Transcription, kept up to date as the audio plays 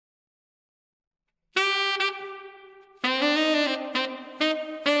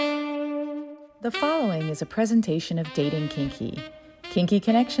The following is a presentation of Dating Kinky, kinky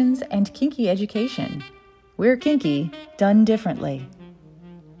connections and kinky education. We're kinky, done differently.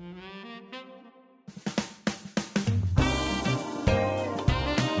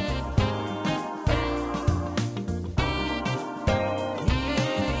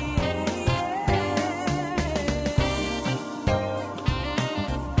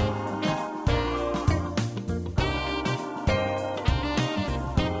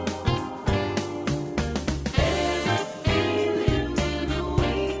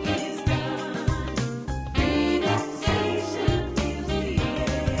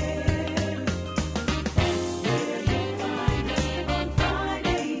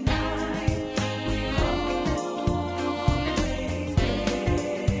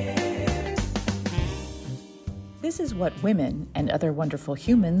 This is what women and other wonderful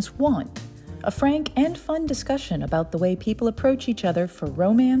humans want. A frank and fun discussion about the way people approach each other for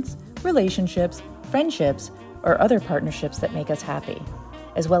romance, relationships, friendships, or other partnerships that make us happy,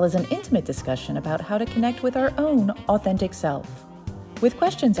 as well as an intimate discussion about how to connect with our own authentic self, with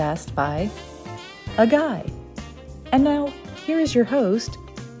questions asked by a guy. And now, here is your host,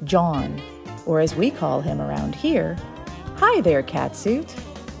 John, or as we call him around here, hi there, Catsuit.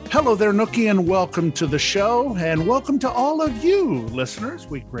 Hello there, Nookie, and welcome to the show, and welcome to all of you listeners.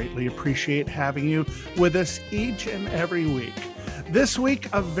 We greatly appreciate having you with us each and every week. This week,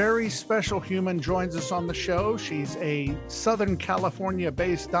 a very special human joins us on the show. She's a Southern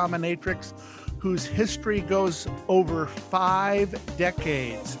California-based dominatrix whose history goes over 5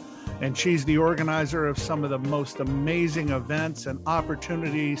 decades, and she's the organizer of some of the most amazing events and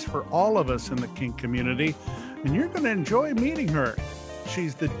opportunities for all of us in the kink community, and you're going to enjoy meeting her.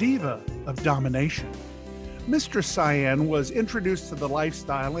 She's the Diva of Domination. Mistress Cyan was introduced to the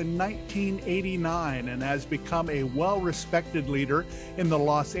lifestyle in 1989 and has become a well-respected leader in the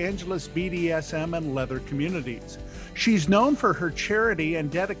Los Angeles BDSM and leather communities. She's known for her charity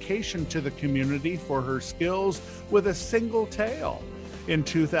and dedication to the community for her skills with a single tail. In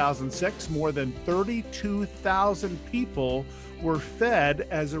 2006, more than 32,000 people were fed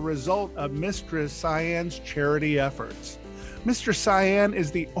as a result of Mistress Cyan's charity efforts. Mr. Cyan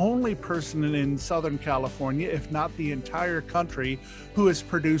is the only person in Southern California, if not the entire country, who has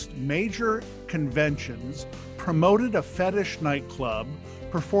produced major conventions, promoted a fetish nightclub,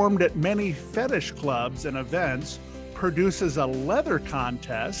 performed at many fetish clubs and events, produces a leather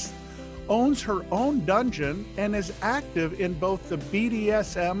contest, owns her own dungeon, and is active in both the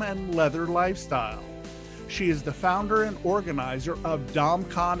BDSM and leather lifestyle. She is the founder and organizer of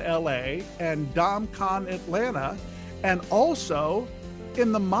DomCon LA and DomCon Atlanta, and also,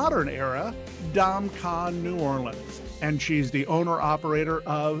 in the modern era, DomCon New Orleans. And she's the owner-operator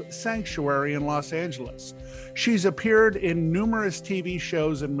of Sanctuary in Los Angeles. She's appeared in numerous TV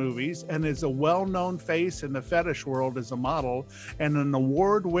shows and movies and is a well-known face in the fetish world as a model and an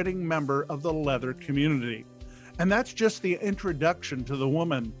award-winning member of the leather community. And that's just the introduction to the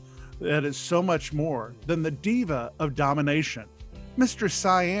woman that is so much more than the Diva of Domination. Mr.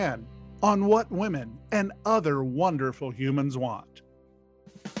 Cyan, on what women and other wonderful humans want.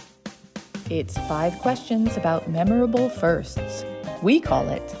 It's 5 questions about memorable firsts. We call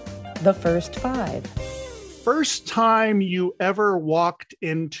it the first 5. First time you ever walked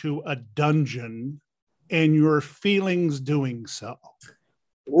into a dungeon and your feelings doing so.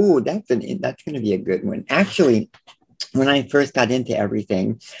 Ooh, that's going to be a good one. Actually, when I first got into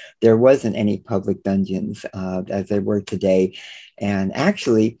everything, there wasn't any public dungeons as there were today. And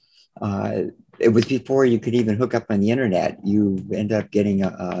actually, it was before you could even hook up on the internet. You end up getting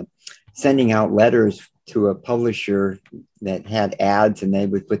sending out letters to a publisher that had ads, and they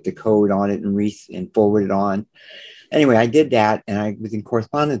would put the code on it and forward it on. Anyway, I did that, and I was in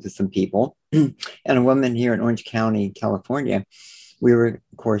correspondence with some people. And a woman here in Orange County, California, we were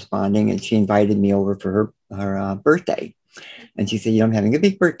corresponding, and she invited me over for her birthday. And she said, I'm having a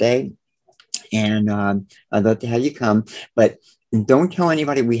big birthday, and I'd love to have you come, but don't tell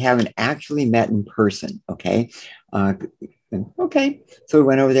anybody we haven't actually met in person, okay? Okay. So we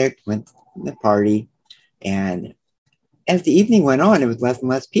went over there, went to the party, and as the evening went on, it was less and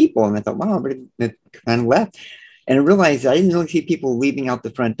less people. And I thought, wow, but it kind of left. And I realized I didn't really see people leaving out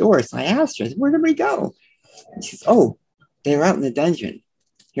the front door. So I asked her, I said, where'd everybody go? And she says, oh, they were out in the dungeon.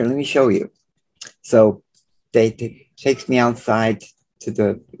 Here, let me show you. So they takes me outside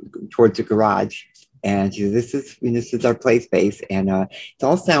towards the garage. And she said, this is our play space, and it's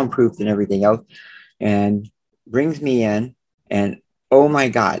all soundproofed and everything else, and brings me in, and oh my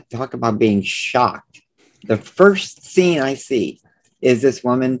God, talk about being shocked. The first scene I see is this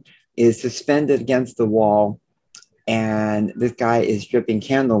woman is suspended against the wall, and this guy is dripping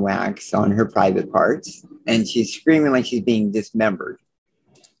candle wax on her private parts, and she's screaming like she's being dismembered.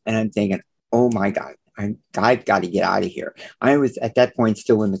 And I'm thinking, oh my God, I've got to get out of here. I was at that point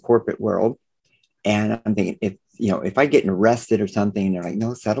still in the corporate world. And I'm thinking, if I get arrested or something, and they're like,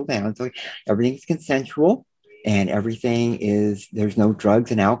 no, settle down. So everything's consensual and there's no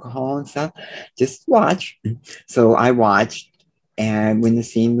drugs and alcohol and stuff. Just watch. So I watched. And when the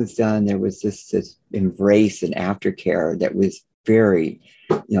scene was done, there was this embrace and aftercare that was very,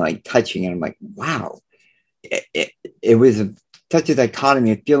 like touching. And I'm like, wow. It was such a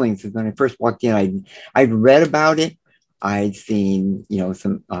dichotomy of feelings. When I first walked in, I'd read about it. I'd seen,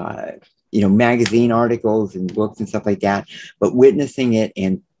 some, magazine articles and books and stuff like that, but witnessing it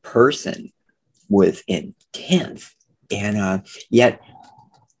in person was intense. And yet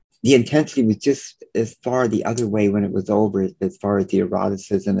the intensity was just as far the other way when it was over, as far as the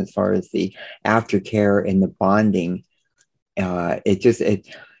eroticism, as far as the aftercare and the bonding. That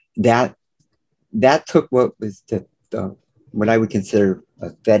took what was what I would consider a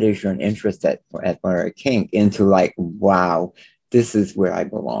fetish or an interest at a kink into like, wow, this is where I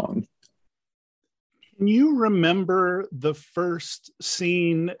belong. Can you remember the first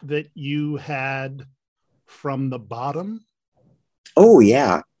scene that you had from the bottom? Oh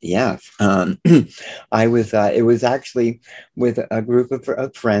yeah. I was. It was actually with a group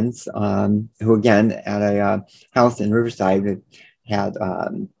of friends who, again, at a house in Riverside, had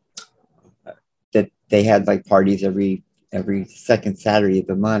that they had like parties every second Saturday of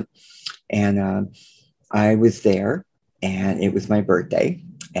the month, and I was there, and it was my birthday,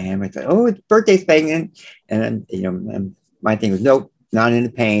 and I said, "Oh, it's birthday spanking," and my thing was, nope, not into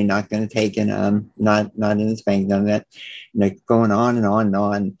pain, not going to take it, not into spanking, none of that, like going on and on and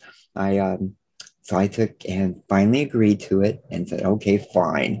on. So I took and finally agreed to it and said, okay,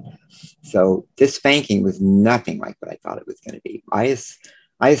 fine. So this spanking was nothing like what I thought it was going to be. I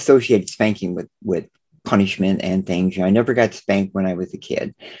associated spanking with punishment and things. I never got spanked when I was a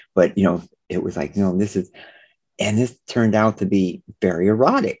kid, but it was like, this turned out to be very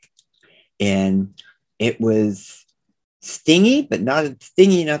erotic, and it was stingy, but not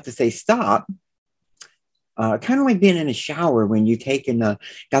stingy enough to say stop. Kind of like being in a shower when you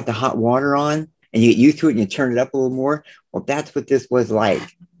got the hot water on and you get used to it and you turn it up a little more. Well, that's what this was like.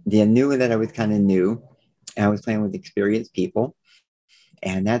 I knew that I was kind of new, and I was playing with experienced people.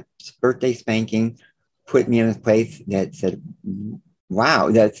 And that birthday spanking put me in a place that said,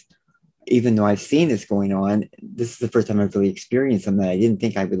 wow, even though I've seen this going on, this is the first time I've really experienced something. I didn't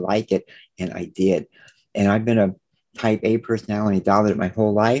think I would like it, and I did. And I've been a type A personality dominant my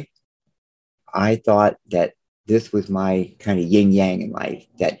whole life. I thought that this was my kind of yin yang in life,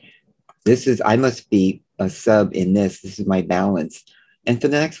 that I must be a sub in this. This is my balance. And for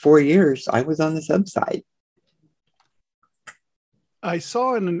the next 4 years, I was on the sub side. I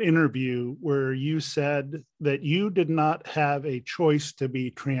saw in an interview where you said that you did not have a choice to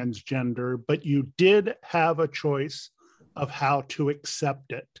be transgender, but you did have a choice of how to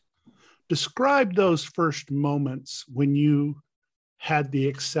accept it. Describe those first moments when you had the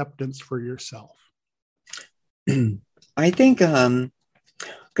acceptance for yourself. I think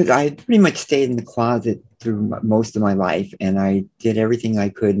because I pretty much stayed in the closet through most of my life, and I did everything I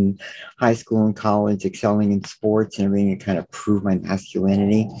could in high school and college, excelling in sports and everything to kind of prove my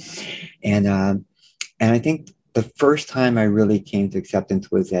masculinity. And I think the first time I really came to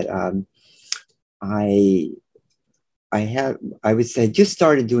acceptance was that I just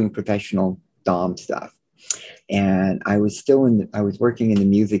started doing professional dom stuff, and I was working in the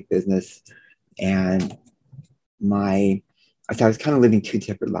music business, and I was kind of living two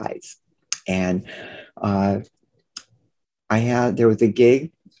different lives. And there was a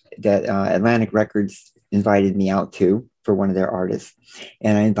gig that Atlantic Records invited me out to for one of their artists.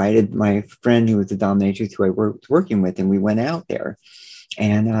 And I invited my friend who was a dominatrix who I was working with, and we went out there.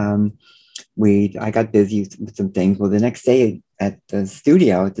 And I got busy with some things. Well, the next day at the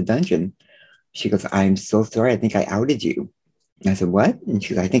studio, at the dungeon, she goes, "I'm so sorry. I think I outed you." And I said, "What?" And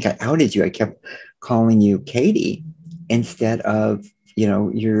she goes, "I think I outed you. I kept calling you Katie instead of,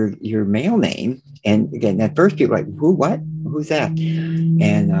 your male name." And again, at first people were like, "Who, what? Who's that?"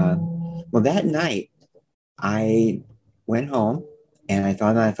 And well, that night I went home and I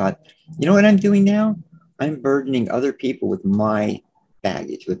thought, you know what I'm doing now? I'm burdening other people with my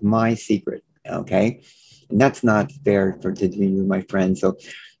baggage, with my secret. Okay. And that's not fair to do with my friends. So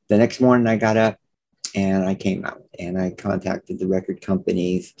the next morning I got up and I came out and I contacted the record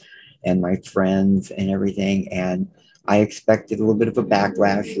companies and my friends and everything. And I expected a little bit of a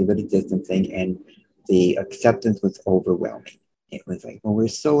backlash, a little bit of distancing, and the acceptance was overwhelming. it was like, well, we're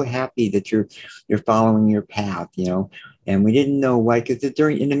so happy that you're following your path, you know. And we didn't know why, because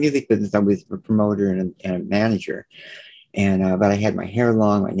during in the music business, I was a promoter and a manager. And but I had my hair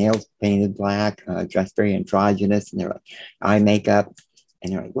long, my nails painted black, dressed very androgynous, and they're like eye makeup.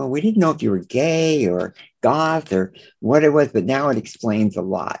 And they're like, well, we didn't know if you were gay or goth or what it was, but now it explains a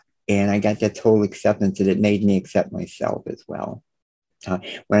lot. And I got that total acceptance that it made me accept myself as well.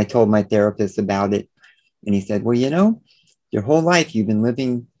 When I told my therapist about it, and he said, well, you know, your whole life you've been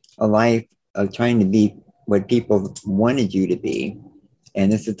living a life of trying to be what people wanted you to be.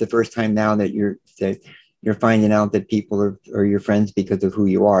 And this is the first time now that you're finding out that people are your friends because of who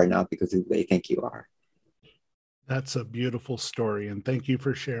you are, not because of who they think you are. That's a beautiful story, and thank you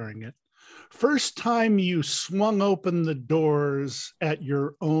for sharing it. First time you swung open the doors at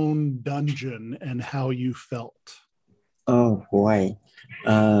your own dungeon and how you felt. Oh boy.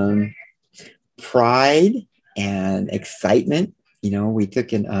 Pride and excitement. You know, we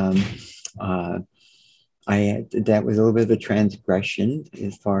took an that was a little bit of a transgression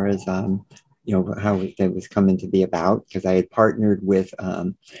as far as you know, how that was coming to be about, because I had partnered with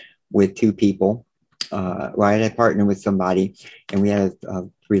two people. Well, I had partnered with somebody, and we had a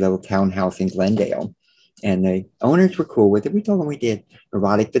 3-level townhouse in Glendale, and the owners were cool with it. We told them we did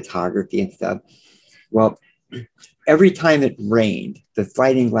erotic photography and stuff. Well, every time it rained, the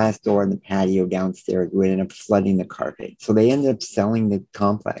sliding glass door in the patio downstairs would end up flooding the carpet. So they ended up selling the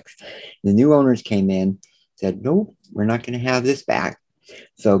complex. The new owners came in, said, nope, we're not going to have this back.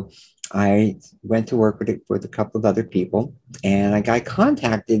 So I went to work with a couple of other people, and I got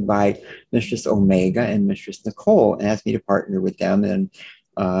contacted by Mistress Omega and Mistress Nicole and asked me to partner with them in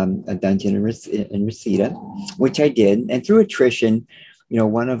a dungeon in Reseda, which I did. And through attrition, you know,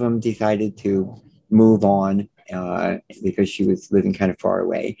 one of them decided to move on because she was living kind of far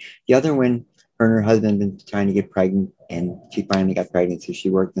away. The other one, her and her husband had been trying to get pregnant, and she finally got pregnant, so she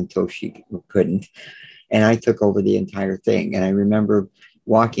worked until she couldn't. And I took over the entire thing. And I remember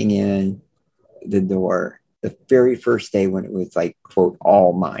walking in the door the very first day when it was like, quote,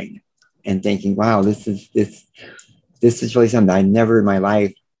 all mine, and thinking, wow, this is really something. I never in my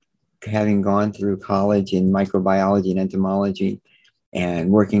life, having gone through college in microbiology and entomology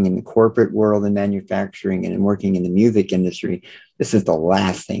and working in the corporate world and manufacturing and working in the music industry, this is the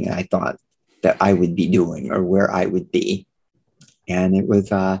last thing I thought that I would be doing or where I would be. And it was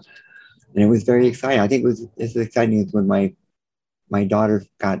very exciting. I think it was as exciting as when my daughter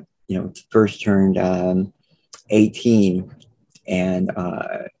got, you know, first turned 18 and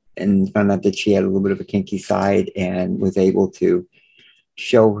found out that she had a little bit of a kinky side and was able to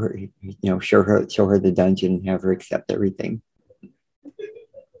show her the dungeon and have her accept everything.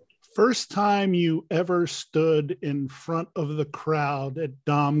 First time you ever stood in front of the crowd at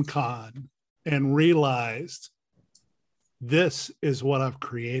DomCon and realized this is what I've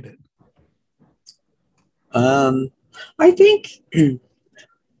created. I think,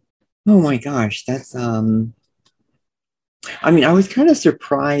 oh my gosh, that's, I mean, I was kind of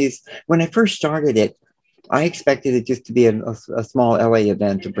surprised when I first started it. I expected it just to be a small LA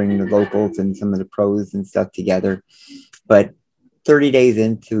event to bring the locals and some of the pros and stuff together. But 30 days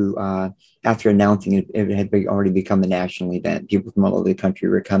into, after announcing it, it had already become a national event. People from all over the country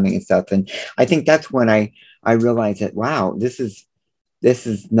were coming and stuff. And I think that's when I realized that, wow, this is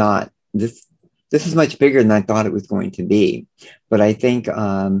much bigger than I thought it was going to be. But I think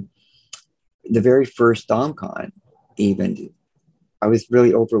the very first DomCon, even, I was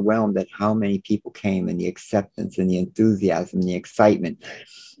really overwhelmed at how many people came and the acceptance and the enthusiasm and the excitement.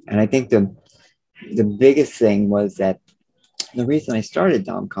 And I think the biggest thing was that the reason I started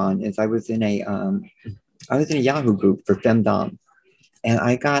DomCon is I was in a Yahoo group for femdom, and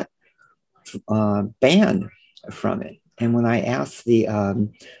I got banned from it. And when I asked the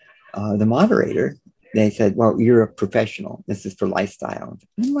moderator, they said, well, you're a professional. This is for lifestyle.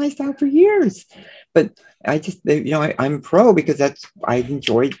 And lifestyle for years. But I just, you know, I'm pro because I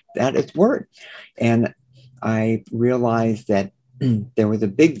enjoyed that as work. And I realized that there was a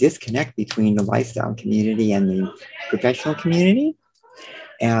big disconnect between the lifestyle community and the professional community.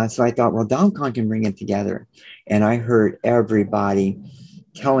 And so I thought, well, DomCon can bring it together. And I heard everybody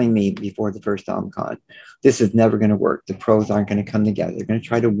telling me before the first DomCon, this is never going to work. The pros aren't going to come together. They're going to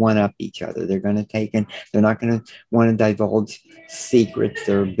try to one-up each other. They're going to they're not going to want to divulge secrets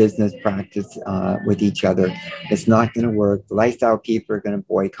or business practice with each other. It's not going to work. The lifestyle people are going to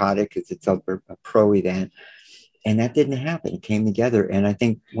boycott it because it's a pro event. And that didn't happen. It came together. And I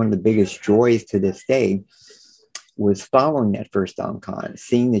think one of the biggest joys to this day was following that first DomCon,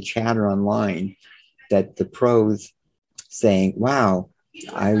 seeing the chatter online that the pros saying, wow,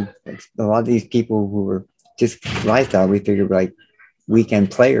 a lot of these people who were just lifestyle, we figured like weekend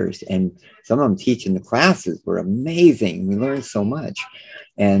players, and some of them teaching the classes were amazing. We learned so much.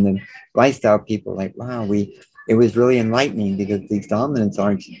 And the lifestyle people like, wow, it was really enlightening, because these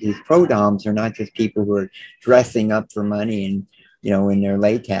these pro doms are not just people who are dressing up for money and, in their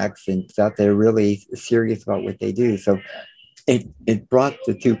latex and stuff. They're really serious about what they do. So it brought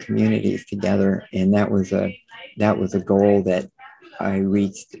the two communities together, and that was a goal that I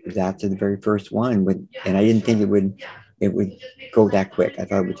reached after the very first one. And I didn't think it would go that quick. I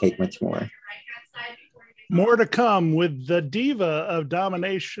thought it would take much more. More to come with the diva of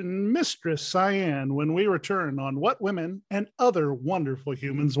domination, Mistress Cyan, when we return on What Women and Other Wonderful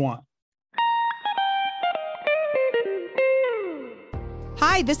Humans Want.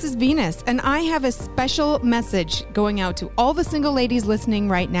 Hi, this is Venus, and I have a special message going out to all the single ladies listening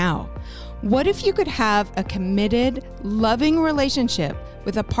right now. What if you could have a committed, loving relationship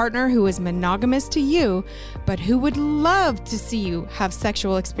with a partner who is monogamous to you, but who would love to see you have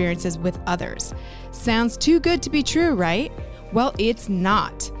sexual experiences with others? Sounds too good to be true, right? Well, it's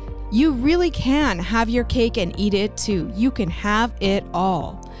not. You really can have your cake and eat it too. You can have it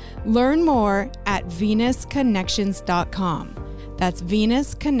all. Learn more at venusconnections.com. That's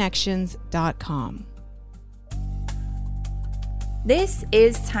venusconnections.com. This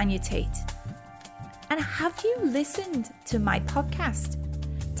is Tanya Tate. And have you listened to my podcast?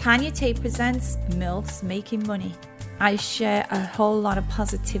 Tanya Tate presents MILFs Making Money. I share a whole lot of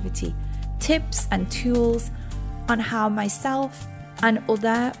positivity, tips and tools on how myself and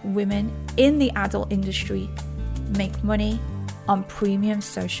other women in the adult industry make money on premium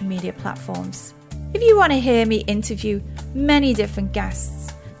social media platforms. If you want to hear me interview many different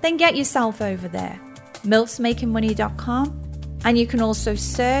guests, then get yourself over there, milfsmakingmoney.com, and you can also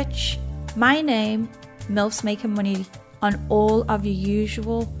search my name, MILFs Making Money, on all of your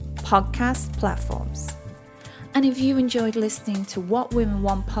usual podcast platforms. And if you enjoyed listening to What Women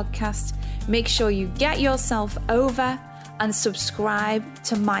Want podcast, make sure you get yourself over and subscribe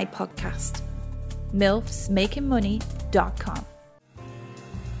to my podcast, milfsmakingmoney.com.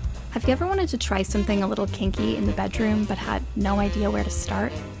 Have you ever wanted to try something a little kinky in the bedroom but had no idea where to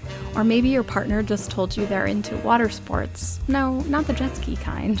start? Or maybe your partner just told you they're into water sports. No, not the jet ski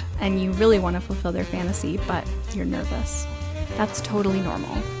kind. And you really want to fulfill their fantasy, but you're nervous. That's totally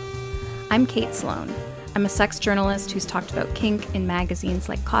normal. I'm Kate Sloan. I'm a sex journalist who's talked about kink in magazines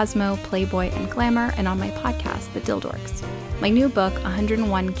like Cosmo, Playboy, and Glamour, and on my podcast, The Dildorks. My new book,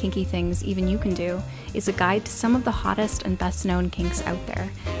 101 Kinky Things Even You Can Do, is a guide to some of the hottest and best-known kinks out there,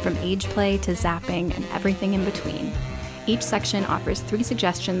 from age play to zapping and everything in between. Each section offers 3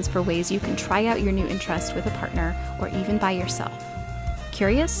 suggestions for ways you can try out your new interest with a partner or even by yourself.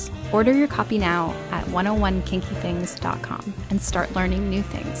 Curious? Order your copy now at 101kinkythings.com and start learning new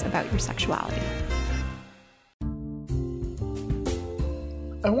things about your sexuality.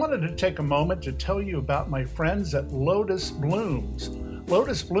 I wanted to take a moment to tell you about my friends at Lotus Blooms.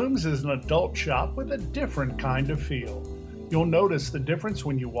 Lotus Blooms is an adult shop with a different kind of feel. You'll notice the difference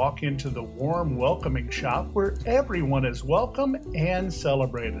when you walk into the warm, welcoming shop where everyone is welcome and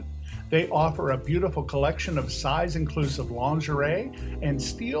celebrated. They offer a beautiful collection of size-inclusive lingerie and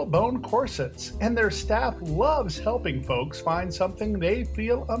steel bone corsets, and their staff loves helping folks find something they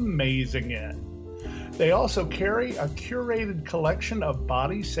feel amazing in. They also carry a curated collection of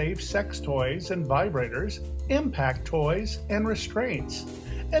body-safe sex toys and vibrators, impact toys, and restraints.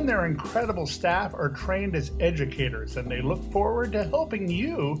 And their incredible staff are trained as educators, and they look forward to helping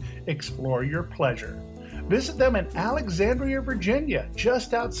you explore your pleasure. Visit them in Alexandria, Virginia,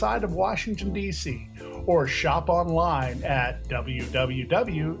 just outside of Washington, D.C., or shop online at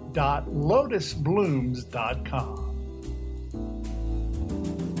www.lotusblooms.com.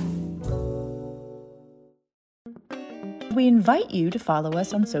 We invite you to follow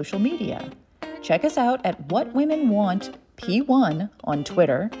us on social media. Check us out at What Women Want P1 on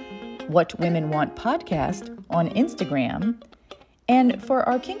Twitter, What Women Want Podcast on Instagram, and for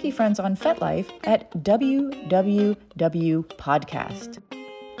our kinky friends on FetLife at WWW Podcast.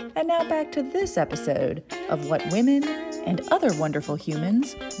 And now back to this episode of What Women and Other Wonderful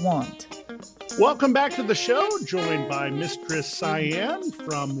Humans Want. Welcome back to the show, joined by Mistress Cyan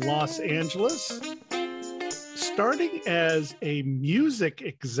from Los Angeles. Starting as a music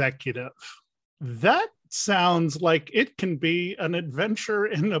executive, that sounds like it can be an adventure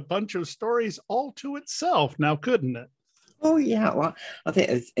in a bunch of stories all to itself now, couldn't it? Oh yeah, well, I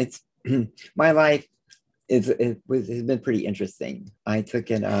think it's my life has been pretty interesting. I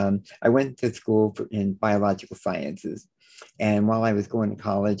went to school in biological sciences, and while I was going to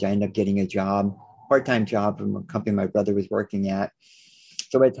college, I ended up getting a part-time job from a company my brother was working at.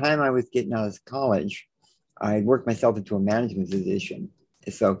 So by the time I was getting out of college, I worked myself into a management position.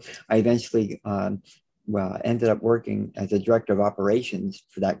 So I eventually, ended up working as a director of operations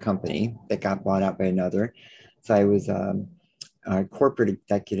for that company that got bought out by another. So I was a corporate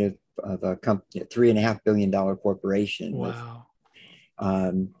executive of a company, a $3.5 billion corporation. Wow.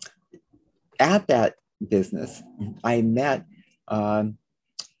 At that business, I met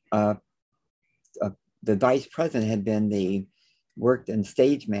the vice president had been worked in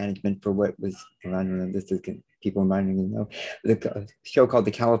stage management for what was, I don't know, this is people might not even know, the show called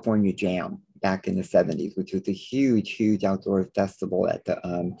the California Jam back in the 70s, which was a huge, huge outdoor festival at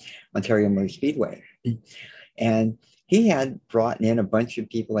the Ontario Motor Speedway. And he had brought in a bunch of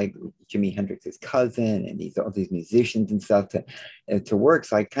people like Jimi Hendrix's cousin and all these musicians and stuff to work.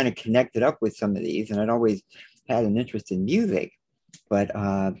 So I kind of connected up with some of these, and I'd always had an interest in music, but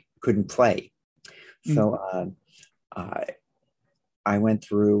couldn't play. So I went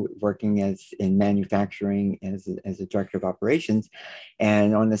through working in manufacturing as a director of operations,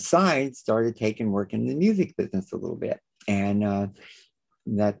 and on the side started taking work in the music business a little bit. And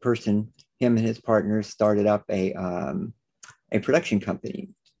that person, him and his partners, started up a production company,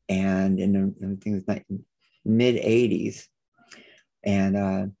 and I think it was like mid 80s,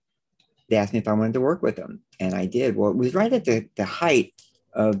 and they asked me if I wanted to work with them, and I did. Well, it was right at the height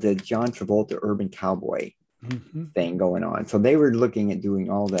of the John Travolta urban cowboy thing going on. So they were looking at doing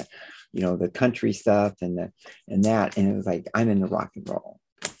all the, the country stuff and that, and it was like, I'm into rock and roll.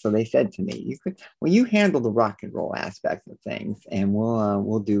 So they said to me, you handle the rock and roll aspect of things, and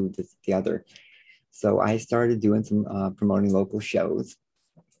we'll do the other. So I started doing some promoting local shows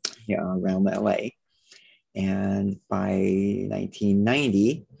around LA. And by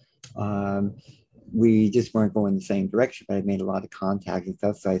 1990, we just weren't going the same direction, but I made a lot of contacts and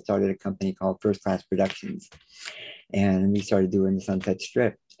stuff. So I started a company called First Class Productions, and we started doing the Sunset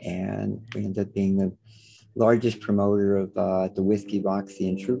Strip, and we ended up being the largest promoter of the Whiskey, Roxy,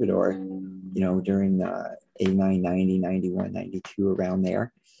 and Troubadour, during the 89, 90, 91, 92, around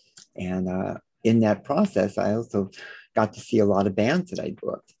there. And in that process, I also got to see a lot of bands that I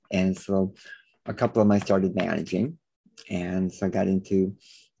booked. And so a couple of them I started managing. And so I got into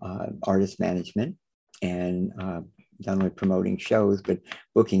artist management, and not only promoting shows, but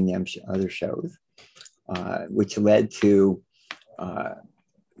booking them other shows, which led to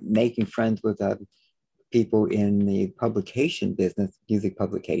making friends with people in the publication business, music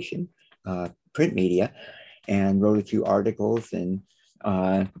publication, print media, and wrote a few articles, and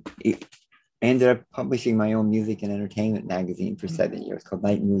ended up publishing my own music and entertainment magazine for 7 years called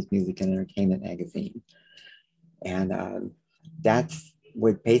Night News Music and Entertainment Magazine. And that's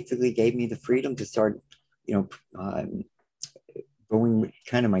what basically gave me the freedom to start, going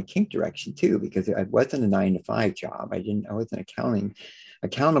kind of my kink direction too, because I wasn't a 9-to-5 job. I wasn't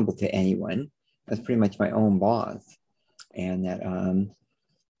accountable to anyone. I was pretty much my own boss. And that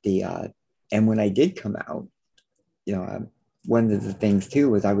and when I did come out, one of the things too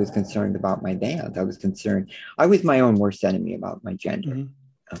was I was concerned about my band. I was my own worst enemy about my gender.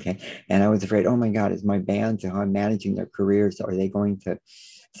 Okay. And I was afraid, oh my God, is my band, how I'm managing their careers, are they going to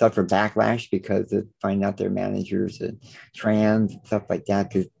suffer backlash because they find out their managers are trans and stuff like that?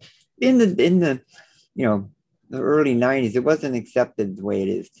 Because in the early 90s, it wasn't accepted the way it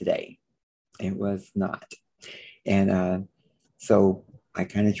is today. It was not. And so I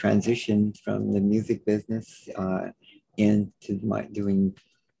kind of transitioned from the music business into doing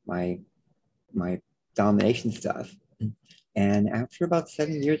my domination stuff. And after about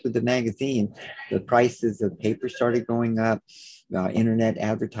 7 years with the magazine, the prices of paper started going up, internet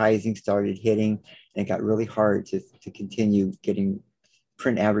advertising started hitting, and it got really hard to continue getting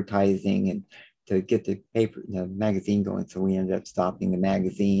print advertising and to get the magazine going. So we ended up stopping the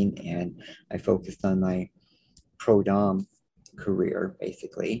magazine, and I focused on my pro-dom career,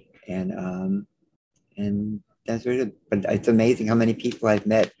 basically. And that's really, but it's amazing how many people I've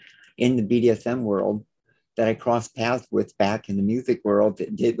met in the BDSM world that I crossed paths with back in the music world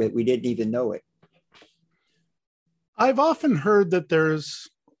that we didn't even know it. I've often heard that there's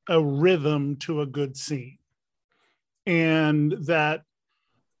a rhythm to a good scene, and that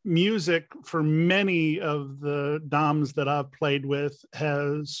music for many of the DOMs that I've played with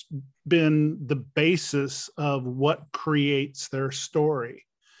has been the basis of what creates their story.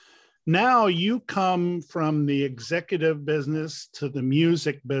 Now you come from the executive business to the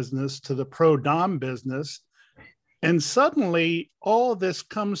music business to the pro-dom business, and suddenly all this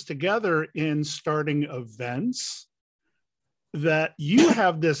comes together in starting events that you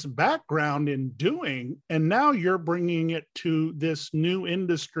have this background in doing, and now you're bringing it to this new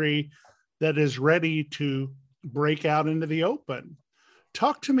industry that is ready to break out into the open.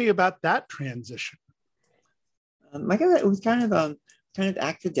 Talk to me about that transition. I guess it was kind of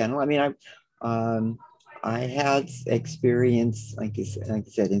accidental. I mean, I had experience, like I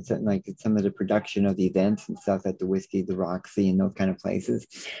said, in some of the production of the events and stuff at the Whiskey, the Roxy, and those kind of places.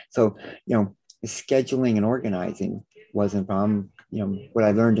 So, scheduling and organizing wasn't a problem. What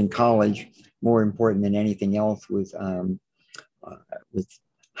I learned in college, more important than anything else, was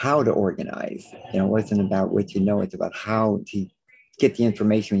how to organize. It wasn't about what it's about how to get the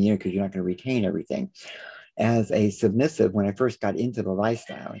information because you're not going to retain everything. As a submissive, when I first got into the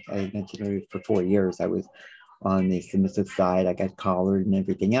lifestyle, I mentioned for 4 years, I was on the submissive side. I got collared and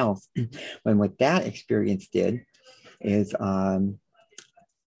everything else. And what that experience did is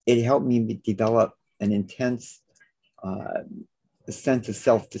it helped me develop an intense sense of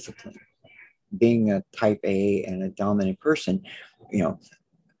self-discipline. Being a type A and a dominant person,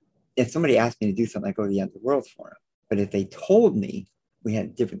 if somebody asked me to do something, I go to the end of the world for them. But if they told me, we had a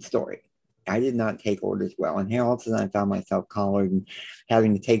different story. I did not take orders well. And here all of a sudden I found myself collared and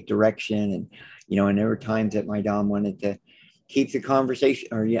having to take direction. And there were times that my dom wanted to keep the conversation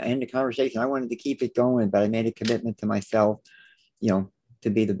end the conversation. I wanted to keep it going, but I made a commitment to myself, to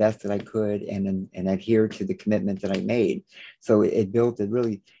be the best that I could and adhere to the commitment that I made. So it built a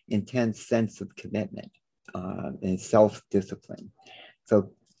really intense sense of commitment and self-discipline.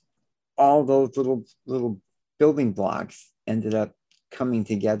 So all those little building blocks ended up coming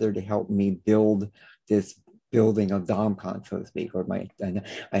together to help me build this building of DomCon, so to speak.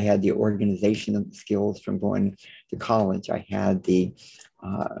 I had the organization skills from going to college. I had the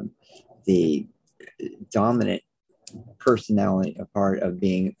dominant personality, a part of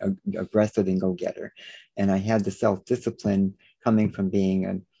being aggressive and go-getter, and I had the self-discipline coming from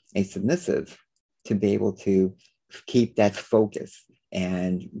being a submissive to be able to keep that focus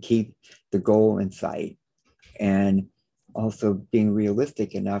and keep the goal in sight, and also being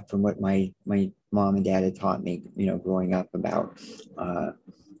realistic enough from what my mom and dad had taught me, growing up about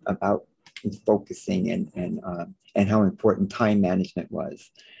focusing and how important time management was.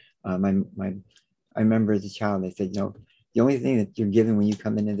 I remember as a child, they said, the only thing that you're given when you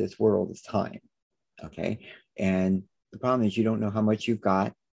come into this world is time. Okay. And the problem is you don't know how much you've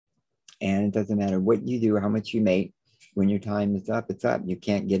got, and it doesn't matter what you do or how much you make. When your time is up, it's up. You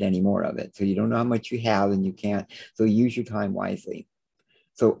can't get any more of it. So you don't know how much you have, and you can't. So use your time wisely.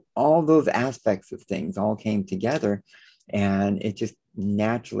 So all those aspects of things all came together, and it just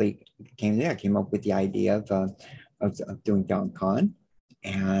naturally came there. I came up with the idea of doing DomCon,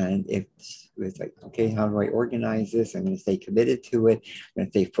 and it was like, okay, how do I organize this? I'm going to stay committed to it. I'm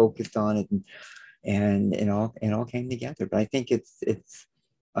going to stay focused on it, and it all came together. But I think it's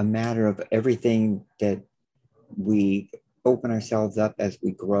a matter of everything that we open ourselves up as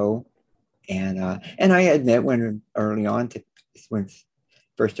we grow. And I admit when early on when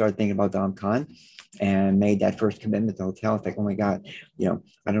first started thinking about DomCon and made that first commitment to the hotel, it's like, oh my God,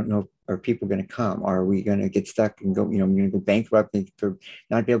 I don't know, are people going to come? Are we going to get stuck and go, I'm going to go bankrupt for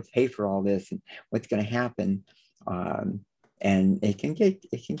not be able to pay for all this, and what's going to happen? And it can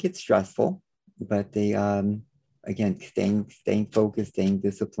get stressful, but again, staying focused, staying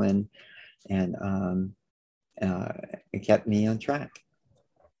disciplined, and it kept me on track.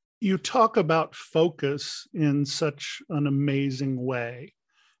 You talk about focus in such an amazing way.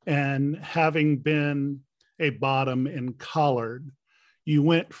 And having been a bottom and collared, you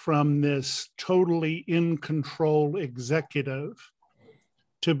went from this totally in control executive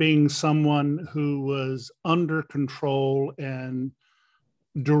to being someone who was under control and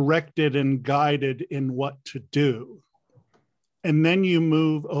directed and guided in what to do. And then you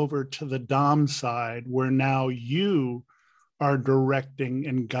move over to the Dom side, where now you are directing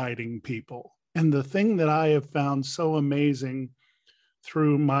and guiding people. And the thing that I have found so amazing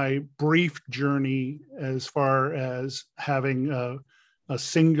through my brief journey, as far as having a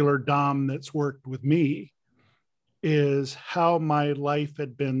singular Dom that's worked with me, is how my life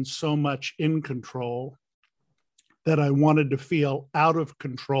had been so much in control that I wanted to feel out of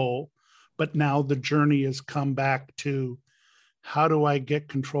control. But now the journey has come back to, how do I get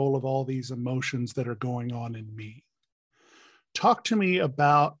control of all these emotions that are going on in me? Talk to me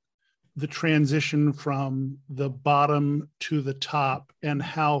about the transition from the bottom to the top and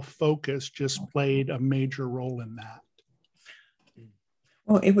how focus just played a major role in that.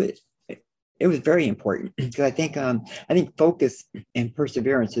 Well, it was very important, because I think focus and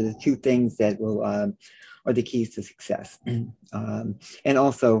perseverance are the two things that are the keys to success, and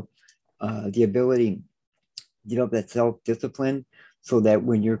also the ability develop that self-discipline so that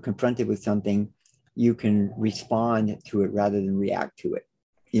when you're confronted with something, you can respond to it rather than react to it.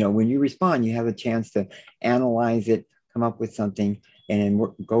 When you respond, you have a chance to analyze it, come up with something and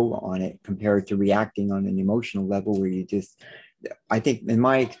then go on it, compared to reacting on an emotional level where you just, I think in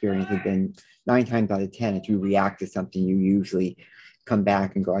my experience has been 9 times out of 10, if you react to something, you usually come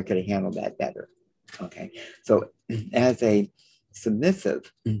back and go, I could have handled that better. Okay. So as a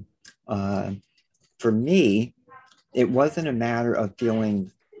submissive, for me, it wasn't a matter of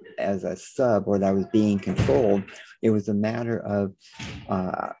feeling as a sub or that I was being controlled. It was a matter of,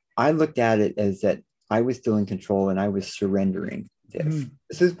 I looked at it as that I was still in control and I was surrendering this.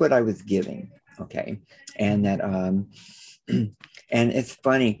 This is what I was giving. Okay. And that, and it's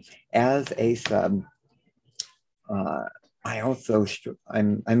funny, as a sub, I also,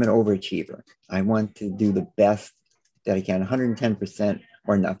 I'm an overachiever. I want to do the best that I can, 110%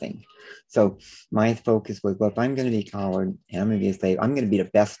 or nothing. So my focus was, well, if I'm going to be collared and I'm going to be a slave, I'm going to be the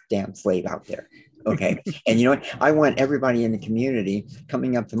best damn slave out there. Okay. And you know what? I want everybody in the community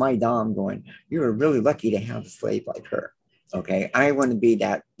coming up to my dom going, you're really lucky to have a slave like her. Okay. I want to be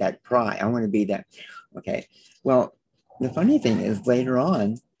that pride. I want to be that. Okay. Well, the funny thing is later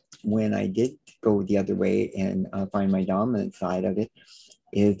on, when I did go the other way and find my dominant side of it,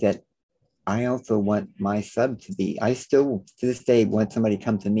 is that I also want my sub to be, I still to this day want somebody to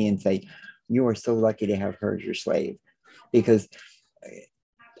come to me and say, you are so lucky to have her as your slave, because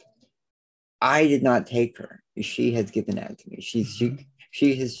I did not take her. She has given that to me. She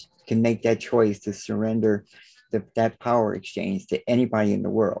can make that choice to surrender that power exchange to anybody in the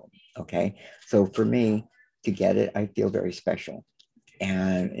world. Okay. So for me to get it, I feel very special.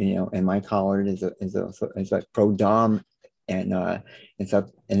 And, you know, and my collar is a pro dom, and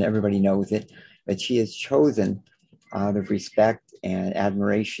everybody knows it, but she has chosen out of respect and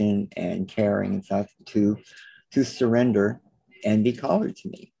admiration and caring and stuff to surrender and be collared to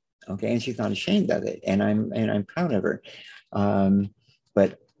me. Okay. And she's not ashamed of it. And I'm proud of her.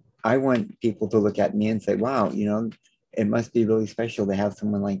 But I want people to look at me and say, wow, you know, it must be really special to have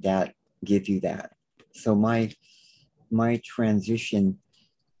someone like that give you that. So my transition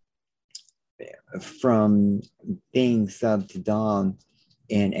from being sub to dom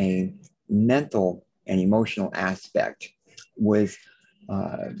in a mental and emotional aspect was,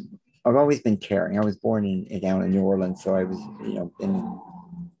 I've always been caring. I was born down in New Orleans, so I was, you know,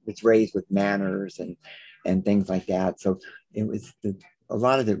 was raised with manners and things like that. So it was a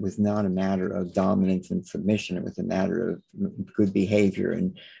lot of it was not a matter of dominance and submission. It was a matter of good behavior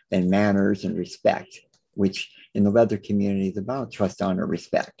and manners and respect, which in the leather community is about trust, honor,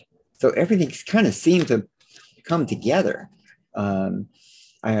 respect. So everything kind of seemed to come together.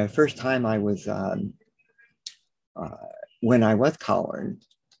 First time I was, when I was collared,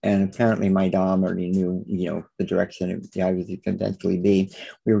 and apparently my dom already knew, you know, the direction I was eventually be,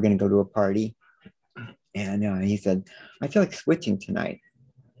 we were going to go to a party. And he said, I feel like switching tonight.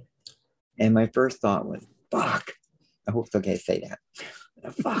 And my first thought was, fuck, I hope it's okay to say that.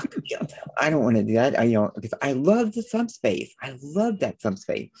 Fuck, I don't want to do that. Because I love the subspace. I love that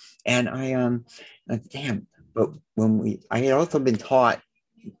subspace. And damn. But I had also been taught,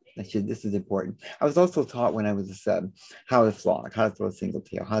 this is important. I was also taught when I was a sub how to flog, how to throw a single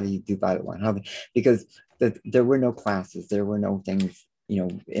tail, how do you do violet one, because there were no classes, there were no things, you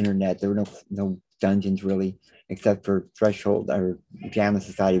know, internet, there were no dungeons really, except for Threshold or Gamma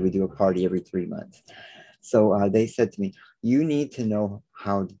Society. We do a party every 3 months. So they said to me, you need to know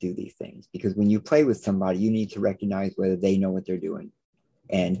how to do these things, because when you play with somebody, you need to recognize whether they know what they're doing.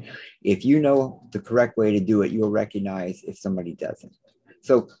 And if you know the correct way to do it, you'll recognize if somebody doesn't.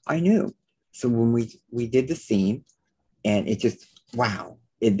 So I knew. So when we did the scene, and it just, wow,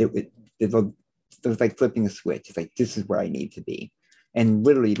 it was like flipping a switch. It's like, this is where I need to be. And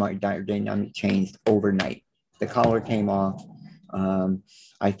literally my dynamic changed overnight. The collar came off.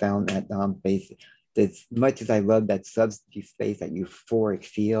 I found that basic. As much as I love that substitute space, that euphoric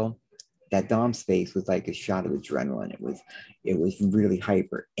feel, that dom space was like a shot of adrenaline. It was really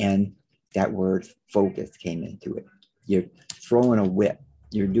hyper. And that word focus came into it. You're throwing a whip.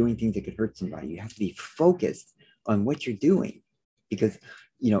 You're doing things that could hurt somebody. You have to be focused on what you're doing, because,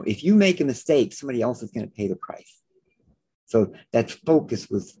 you know, if you make a mistake, somebody else is going to pay the price. So that focus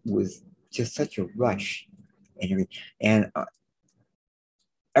was just such a rush and everything. And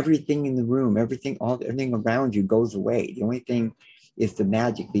everything in the room, everything around you goes away. The only thing is the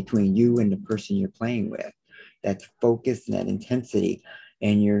magic between you and the person you're playing with, that focus and that intensity.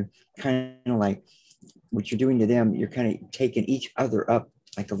 And you're kind of like, what you're doing to them, you're kind of taking each other up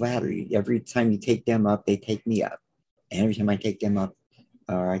like a ladder. Every time you take them up, they take me up. And every time I take them up,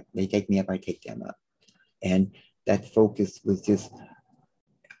 they take me up, I take them up. And that focus was just,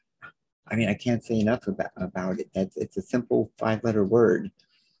 I mean, I can't say enough about it. It's a simple 5-letter word,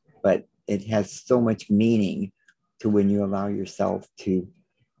 but it has so much meaning to when you allow yourself to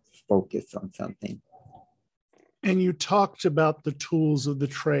focus on something. And you talked about the tools of the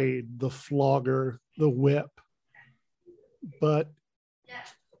trade, the flogger, the whip, but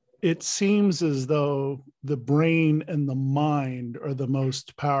it seems as though the brain and the mind are the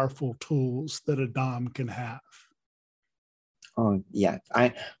most powerful tools that a dom can have. Oh, yeah.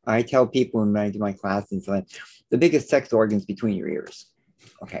 I tell people when I do my classes that the biggest sex organ's between your ears.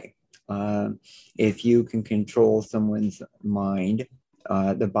 Okay. If you can control someone's mind,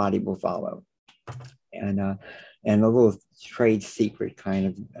 the body will follow. And a little trade secret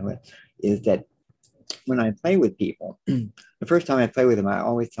kind of is that when I play with people, the first time I play with them, I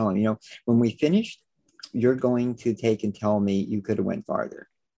always tell them, you know, when we finished, you're going to take and tell me you could have went farther.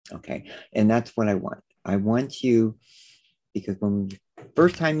 Okay. And that's what I want. I want you, because when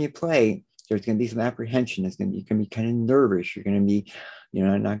first time you play, there's going to be some apprehension. It's going to be kind of nervous. You're going to be, you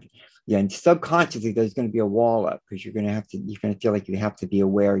know, not, yeah. And subconsciously, there's going to be a wall up because you're going to feel like you have to be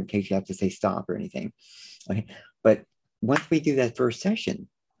aware in case you have to say stop or anything. Okay. But once we do that first session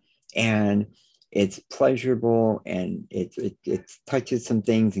and it's pleasurable and it touches some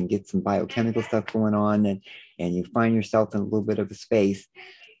things and gets some biochemical stuff going on and you find yourself in a little bit of a space,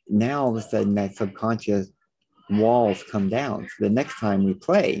 now all of a sudden that subconscious walls come down. So the next time we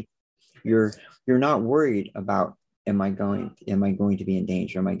play, you're not worried about am I going to be in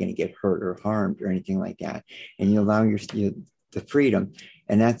danger? Am I going to get hurt or harmed or anything like that? And you allow the freedom.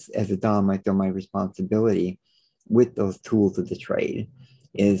 And that's, as a dom, I feel my responsibility with those tools of the trade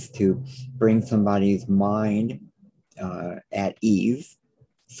is to bring somebody's mind at ease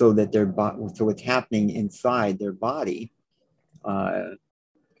so that so what's happening inside their body, so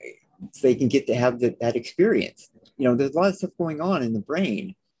they can get to have that experience. You know, there's a lot of stuff going on in the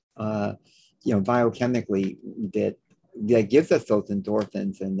brain, you know, biochemically that gives us those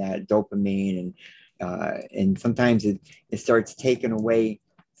endorphins and that dopamine, and sometimes it starts taking away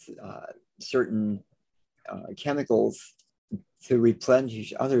certain chemicals to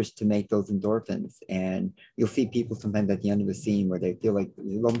replenish others to make those endorphins. And you'll see people sometimes at the end of a scene where they feel like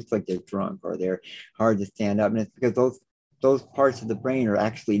it's almost like they're drunk or they're hard to stand up, and it's because those parts of the brain are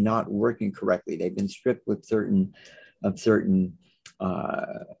actually not working correctly. They've been stripped with certain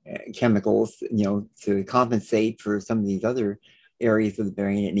chemicals, you know, to compensate for some of these other areas of the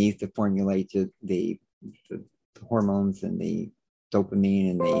brain. It needs to formulate the hormones and the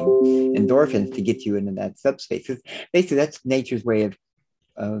dopamine and the endorphins to get you into that subspace. Basically, that's nature's way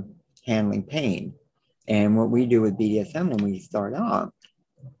of handling pain. And what we do with BDSM when we start off,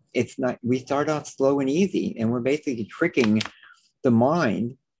 we start off slow and easy, and we're basically tricking the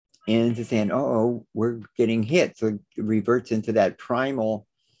mind into saying, oh, we're getting hit. So it reverts into that primal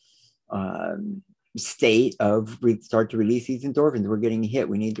state of we start to release these endorphins. We're getting hit.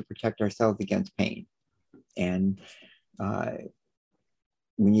 We need to protect ourselves against pain. And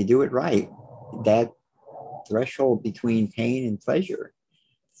when you do it right, that threshold between pain and pleasure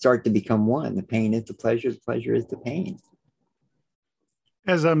start to become one. The pain is the pleasure is the pain.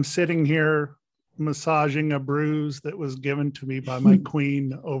 As I'm sitting here massaging a bruise that was given to me by my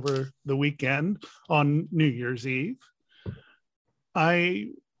queen over the weekend on New Year's Eve, I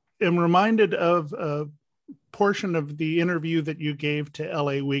am reminded of a portion of the interview that you gave to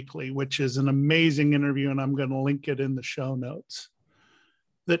LA Weekly, which is an amazing interview, and I'm going to link it in the show notes,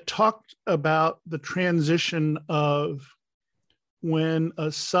 that talked about the transition of when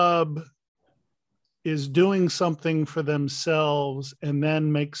a sub is doing something for themselves and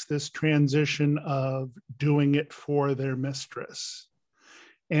then makes this transition of doing it for their mistress,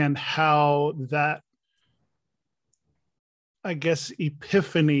 and how that, I guess,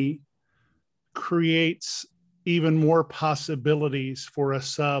 epiphany creates even more possibilities for a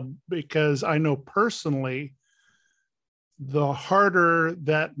sub. Because I know personally, the harder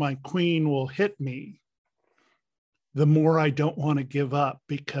that my queen will hit me, the more I don't want to give up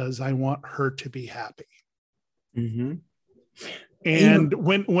because I want her to be happy. Mm-hmm. And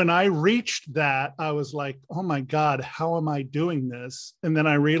when I reached that, I was like, oh my God, how am I doing this? And then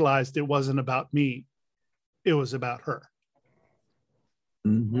I realized it wasn't about me. It was about her.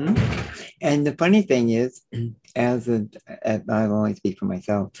 Mm-hmm. And the funny thing is, I'll only speak for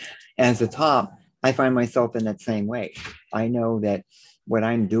myself, as a top, I find myself in that same way. I know that what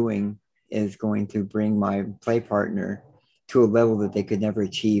I'm doing is going to bring my play partner to a level that they could never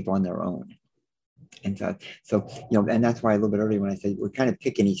achieve on their own. And so, you know, and that's why a little bit earlier when I said we're kind of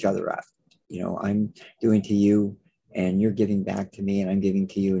picking each other up, you know, I'm doing to you and you're giving back to me, and I'm giving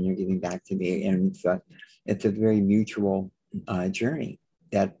to you and you're giving back to me. And it's a very mutual journey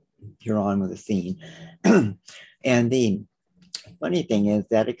that you're on with a scene. And the funny thing is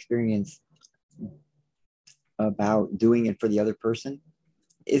that experience about doing it for the other person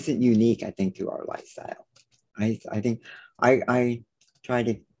isn't unique, I think, to our lifestyle. I think I try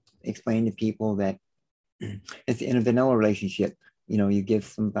to explain to people that it's in a vanilla relationship. You know, you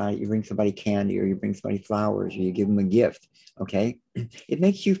bring somebody candy, or you bring somebody flowers, or you give them a gift. Okay. It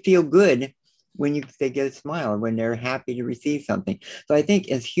makes you feel good when they get a smile, or when they're happy to receive something. So I think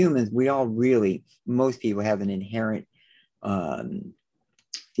as humans, most people have an inherent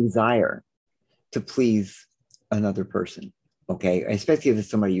desire to please another person. Okay. Especially if it's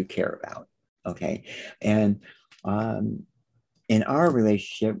somebody you care about. Okay. And in our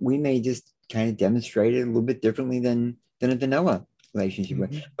relationship, we may just kind of demonstrate it a little bit differently than a vanilla relationship.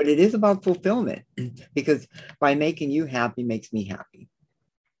 Mm-hmm. But it is about fulfillment, because by making you happy makes me happy,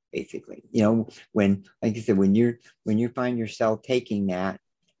 basically. You know, when, like I said, when you find yourself taking that,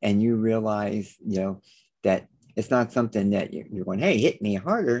 and you realize, you know, that it's not something that you're going, hey, hit me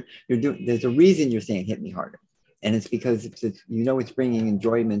harder. There's a reason you're saying hit me harder. And it's because it's bringing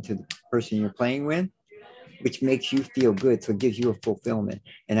enjoyment to the person you're playing with, which makes you feel good. So it gives you a fulfillment.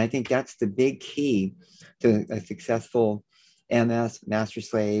 And I think that's the big key to a successful MS, master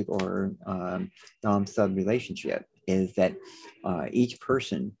slave, or dom sub relationship, is that each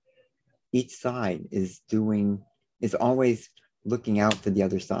side is always looking out for the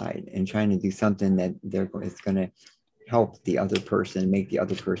other side and trying to do something that is going to help the other person, make the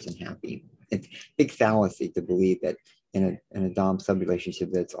other person happy. It's a big fallacy to believe that in a dom sub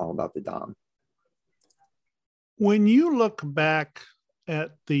relationship, that's all about the dom. When you look back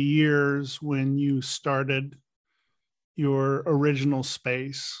at the years when you started your original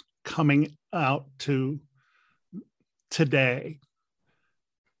space, coming out to today,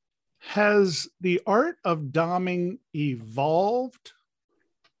 has the art of doming evolved,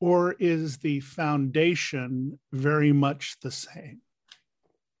 or is the foundation very much the same?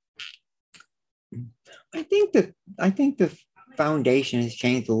 I think the foundation has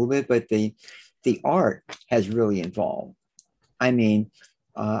changed a little bit, but the art has really evolved. I mean,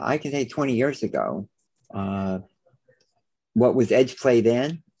 I can say 20 years ago, what was edge play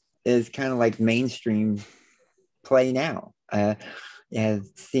then is kind of like mainstream play now.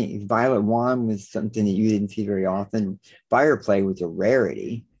 Violet wand was something that you didn't see very often. Fire play was a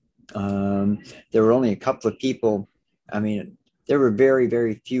rarity. There were only a couple of people. I mean, there were very,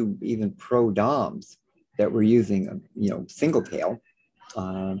 very few even pro doms that were using, single tail.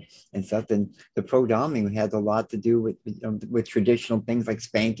 And stuff. And the pro doming had a lot to do with traditional things like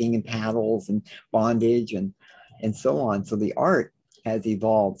spanking and paddles and bondage and so on. So the art has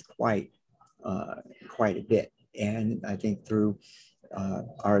evolved quite a bit. And I think through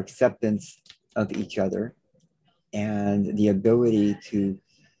our acceptance of each other and the ability to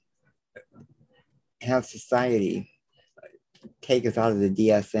have society take us out of the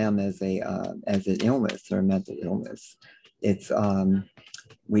DSM as an illness or a mental illness, it's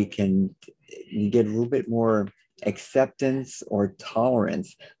we get a little bit more acceptance or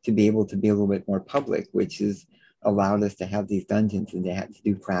tolerance to be able to be a little bit more public, which has allowed us to have these dungeons and to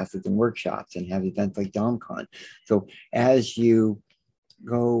do classes and workshops and have events like DomCon. So as you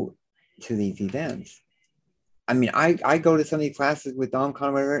go to these events, I mean, I go to some of these classes with DomCon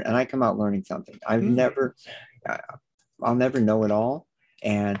or whatever, and I come out learning something. I'll never know it all.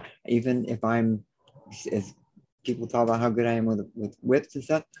 And even if I'm, as people talk about how good I am with whips and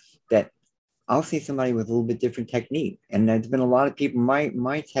stuff, that I'll see somebody with a little bit different technique. And there's been a lot of people,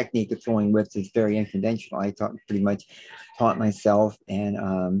 my technique of throwing whips is very unconventional. I pretty much taught myself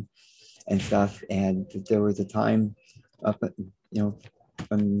and stuff. And there was a time up,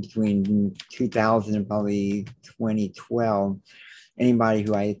 from between 2000 and probably 2012, anybody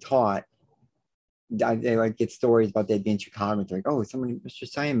who I had taught, they would get stories about they'd be in Chicago and they're like, oh, Mr.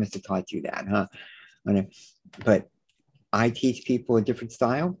 Cyan must have taught you that, huh? But I teach people a different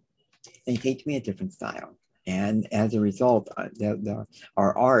style. They teach me a different style. And as a result,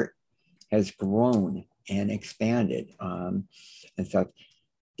 our art has grown and expanded. And so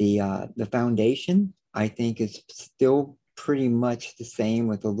the foundation, I think, is still pretty much the same,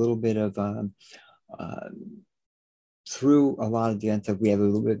 with a little bit of, through a lot of the events, we have a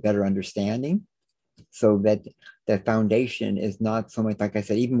little bit better understanding. So that foundation is not so much, like I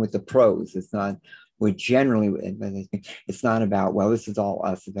said, even with the pros, it's not, it's not about, well, this is all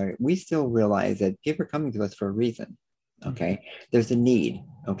us. We still realize that people are coming to us for a reason. Okay. There's a need.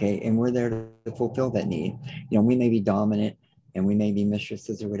 Okay. And we're there to fulfill that need. We may be dominant and we may be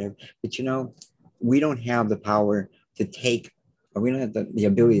mistresses or whatever, but we don't have the power to take, or we don't have the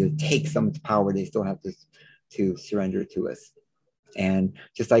ability to take someone's power. They still have to surrender to us. And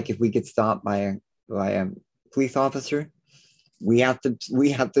just like if we get stopped by a police officer, we have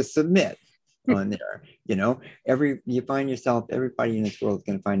to submit. on there. Everybody in this world is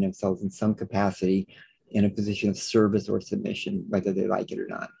going to find themselves in some capacity in a position of service or submission, whether they like it or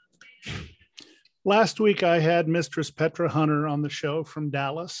not. Last week, I had Mistress Petra Hunter on the show from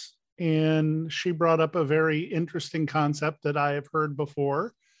Dallas, and she brought up a very interesting concept that I have heard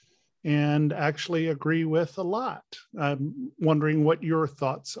before and actually agree with a lot. I'm wondering what your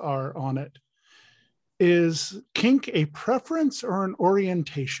thoughts are on it. Is kink a preference or an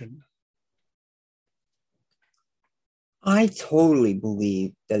orientation? I totally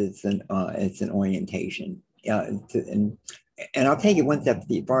believe that it's an orientation. And I'll take it one step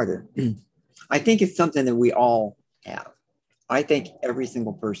farther. I think it's something that we all have. I think every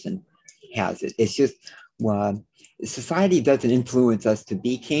single person has it. It's just society doesn't influence us to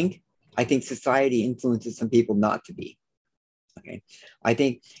be kink. I think society influences some people not to be. Okay, I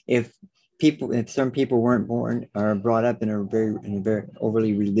think if some people weren't born or brought up in a very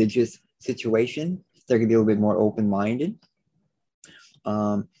overly religious situation, they're going to be a little bit more open-minded.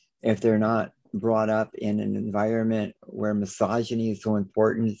 If they're not brought up in an environment where misogyny is so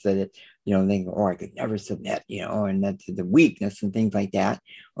important that they go, I could never submit, and that's the weakness and things like that.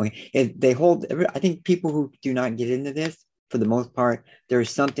 Okay, I think people who do not get into this, for the most part, there's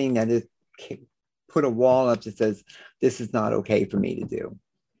something that is put a wall up that says, this is not okay for me to do,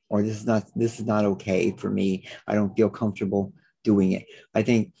 or this is not okay for me. I don't feel comfortable doing it. I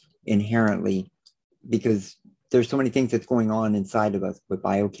think inherently, because there's so many things that's going on inside of us with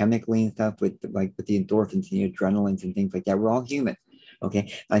biochemically and stuff, with the endorphins and the adrenalines and things like that. We're all human.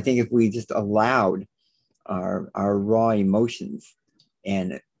 Okay. I think if we just allowed our raw emotions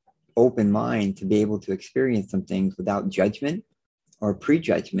and open mind to be able to experience some things without judgment or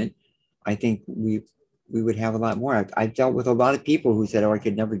prejudgment, I think we would have a lot more. I've dealt with a lot of people who said, I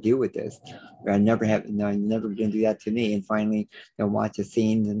could never deal with this. I'm never going to do that to me. And finally, they'll watch a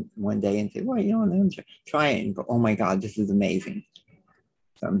scene one day and say, well, try it, and go, oh my God, this is amazing.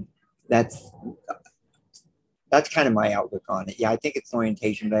 That's kind of my outlook on it. Yeah, I think it's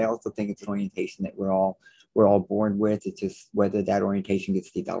orientation, but I also think it's an orientation that we're all born with. It's just whether that orientation gets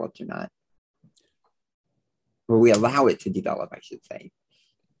developed or not. Or we allow it to develop, I should say.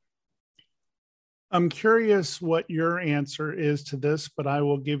 I'm curious what your answer is to this, but I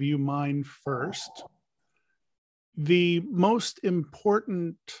will give you mine first. The most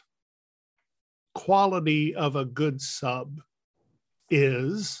important quality of a good sub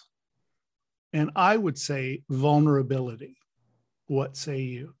is, and I would say, vulnerability. What say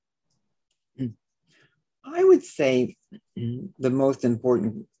you? I would say the most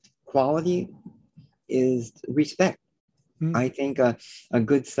important quality is respect. I think a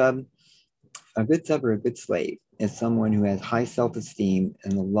good sub or a good slave is someone who has high self-esteem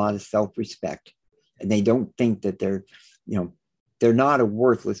and a lot of self-respect, and they don't think that they're not a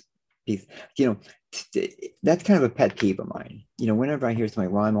worthless piece. That's kind of a pet peeve of mine. Whenever I hear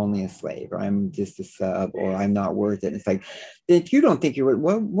something, well, I'm only a slave, or I'm just a sub, or I'm not worth it. It's like, if you don't think you're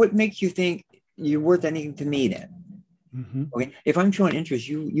worth, what makes you think you're worth anything to me then? Mm-hmm. Okay, if I'm showing interest,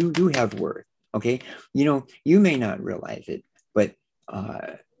 you do have worth. Okay, you may not realize it, but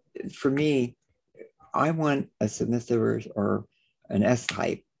for me, I want a submissive or an S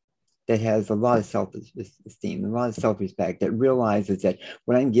type that has a lot of self-esteem, a lot of self-respect, that realizes that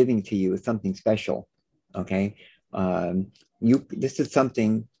what I'm giving to you is something special. Okay, this is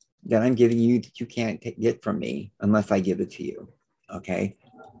something that I'm giving you that you can't get from me unless I give it to you. Okay,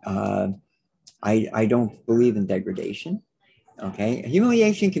 I don't believe in degradation. Okay,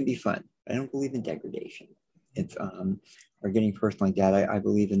 humiliation can be fun. I don't believe in degradation. It's or getting personal like that. I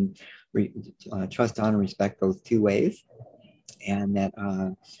believe in trust, honor, respect goes two ways, and that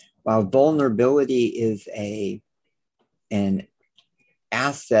while vulnerability is an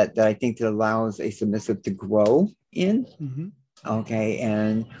asset that I think that allows a submissive to grow in, okay,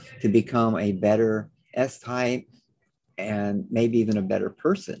 and to become a better S type and maybe even a better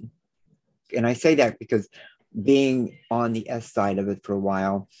person. And I say that because being on the S side of it for a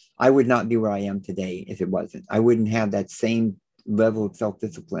while, I would not be where I am today if it wasn't. I wouldn't have that same level of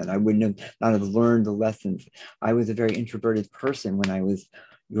self-discipline. I wouldn't have learned the lessons. I was a very introverted person when I was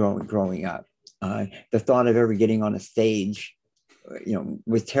growing up. The thought of ever getting on a stage,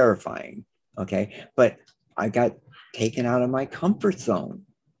 was terrifying. Okay, but I got taken out of my comfort zone.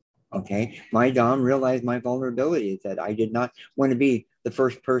 Okay, my Dom realized my vulnerability is that I did not want to be the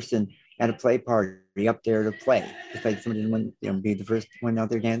first person at a play party up there to play. It's like somebody didn't want to be the first one out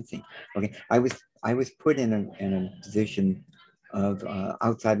there dancing. Okay, I was put in a position of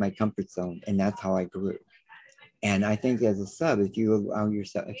outside my comfort zone, and that's how I grew. And I think as a sub, if you allow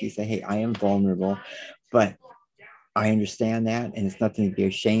yourself, if you say, hey, I am vulnerable, but I understand that, and it's nothing to be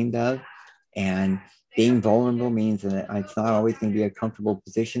ashamed of, And being vulnerable means that it's not always going to be a comfortable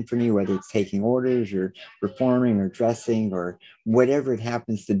position for me, whether it's taking orders or performing or dressing or whatever it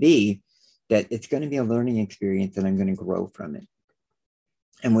happens to be, that it's going to be a learning experience and I'm going to grow from it.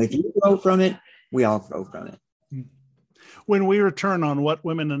 And if you grow from it, we all grow from it. When we return on What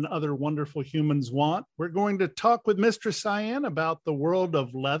Women and Other Wonderful Humans Want, we're going to talk with Mistress Cyan about the world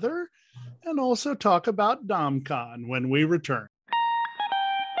of leather and also talk about DomCon when we return.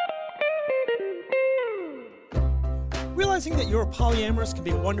 Realizing that you're polyamorous can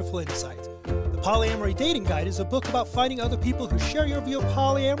be a wonderful insight. The Polyamory Dating Guide is a book about finding other people who share your view of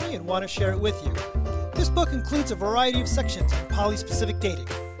polyamory and want to share it with you. This book includes a variety of sections on poly-specific dating,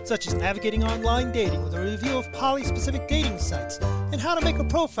 such as navigating online dating with a review of poly-specific dating sites and how to make a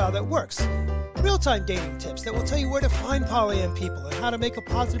profile that works, real-time dating tips that will tell you where to find polyam people and how to make a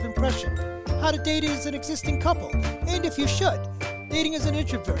positive impression, how to date as an existing couple, and if you should, dating as an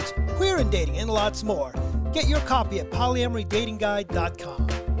introvert, queer in dating, and lots more. Get your copy at polyamorydatingguide.com.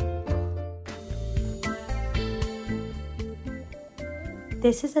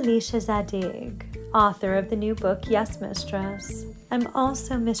 This is Alicia Zadig, author of the new book, Yes, Mistress. I'm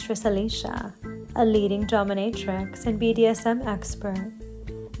also Mistress Alicia, a leading dominatrix and BDSM expert.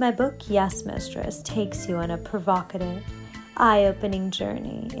 My book, Yes, Mistress, takes you on a provocative, eye-opening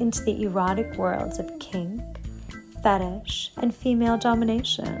journey into the erotic worlds of kink, fetish, and female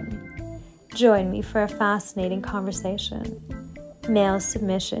domination. Join me for a fascinating conversation. Male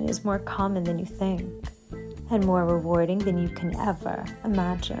submission is more common than you think, and more rewarding than you can ever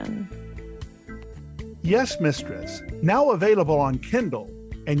imagine. Yes, Mistress, now available on Kindle,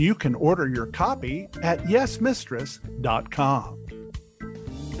 and you can order your copy at yesmistress.com.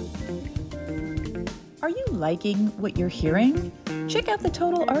 Are you liking what you're hearing? Check out the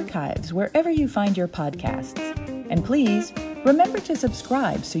Total Archives wherever you find your podcasts. And please, remember to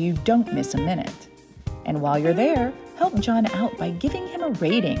subscribe so you don't miss a minute. And while you're there, help John out by giving him a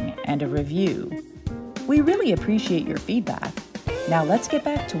rating and a review. We really appreciate your feedback. Now let's get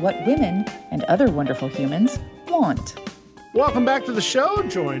back to what women and other wonderful humans want. Welcome back to the show,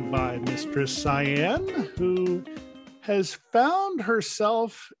 joined by Mistress Cyan, who has found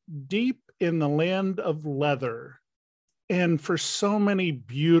herself deep in the land of leather, and for so many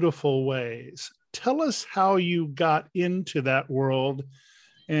beautiful ways. Tell us how you got into that world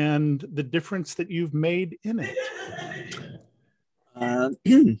and the difference that you've made in it.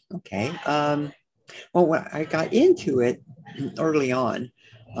 Okay. Well, when I got into it early on,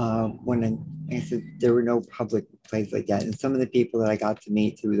 when I said there were no public places like that, and some of the people that I got to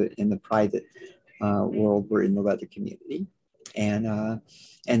meet in the private world were in the leather community, and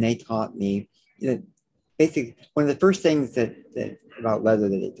they taught me that basically one of the first things that about leather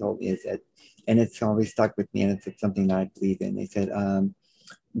that they told me is that, and it's always stuck with me, and it's something that I believe in. They said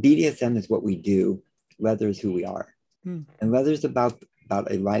BDSM is what we do, leather is who we are, and leather is about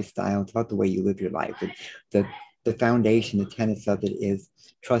a lifestyle. It's about the way you live your life. The foundation, the tenets of it is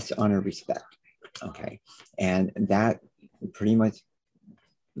trust, honor, respect. Okay. And that pretty much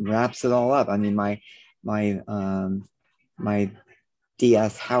wraps it all up. I mean, my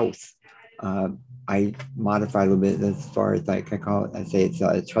DS house, I modify a little bit as far as like I say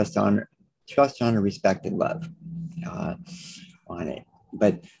it's trust, honor, respect, and love on it.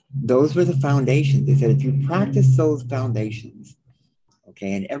 But those were the foundations. They said if you practice those foundations,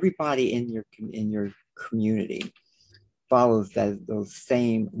 okay, and everybody in your community follows those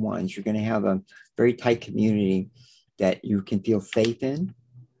same ones, you're going to have a very tight community that you can feel safe in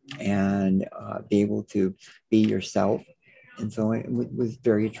and be able to be yourself. And so it was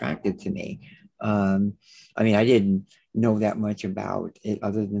very attractive to me. I mean, I didn't know that much about it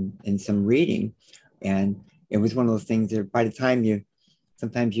other than in some reading. And it was one of those things that by the time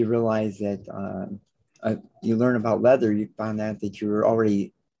sometimes you realize that you learn about leather, you found out that you were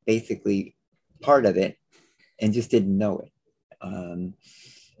already basically part of it and just didn't know it.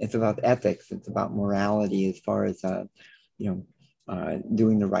 It's about ethics. It's about morality as far as,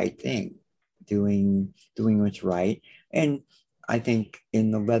 doing the right thing, doing what's right. And I think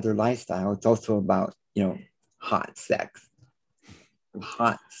in the leather lifestyle, it's also about, hot sex,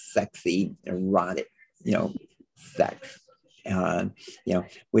 hot, sexy, erotic, sex,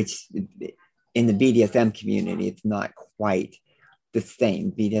 which in the BDSM community, it's not quite the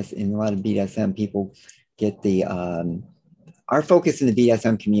same. In a lot of BDSM, people get our focus in the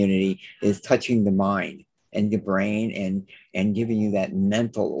BDSM community is touching the mind and the brain and giving you that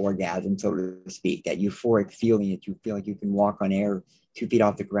mental orgasm, so to speak, that euphoric feeling that you feel like you can walk on air 2 feet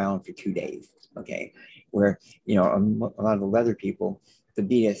off the ground for 2 days. Okay. Where, a lot of the leather people, the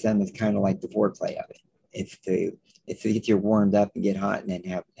BDSM is kind of like the foreplay of it. It's to get you warmed up and get hot and then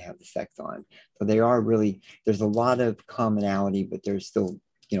have the sex on. So they are really, there's a lot of commonality, but there's still,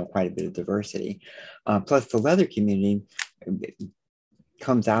 quite a bit of diversity. Plus the leather community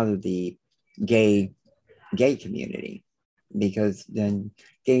comes out of the gay community, because then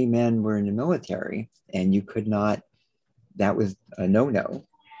gay men were in the military and you could not, that was a no-no.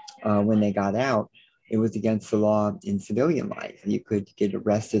 When they got out, it was against the law in civilian life. You could get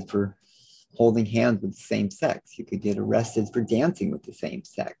arrested for holding hands with the same sex. You could get arrested for dancing with the same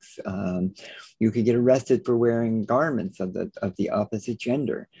sex. You could get arrested for wearing garments of the opposite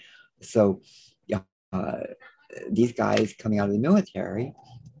gender. So these guys coming out of the military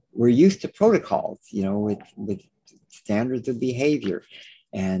were used to protocols, with standards of behavior.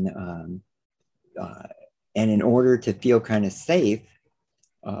 And in order to feel kind of safe,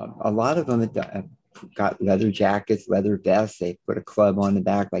 a lot of them got leather jackets, leather vests. They put a club on the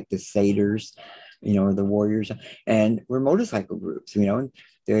back, like the Satyrs, or the Warriors, and we're motorcycle groups, and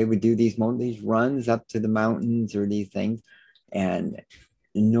they would do these runs up to the mountains or these things. And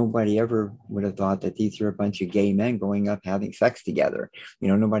nobody ever would have thought that these are a bunch of gay men going up having sex together.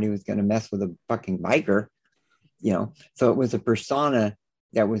 Nobody was going to mess with a fucking biker, So it was a persona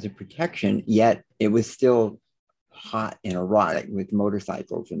that was a protection, yet it was still hot and erotic with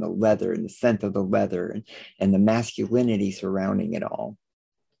motorcycles and the leather and the scent of the leather and the masculinity surrounding it all.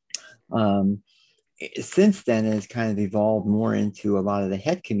 Since then, it's kind of evolved more into a lot of the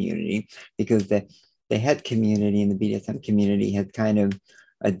het community, because the het community and the BDSM community has kind of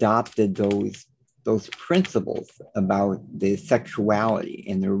adopted those principles about the sexuality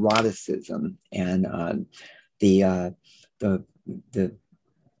and the eroticism and the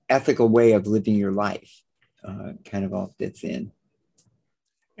ethical way of living your life. Kind of all fits in.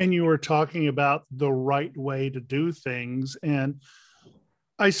 And you were talking about the right way to do things. And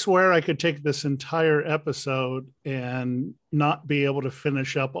I swear I could take this entire episode and not be able to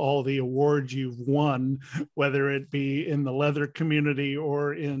finish up all the awards you've won, whether it be in the leather community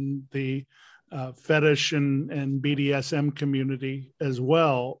or in the fetish and BDSM community as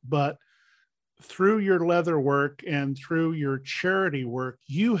well. But through your leather work and through your charity work,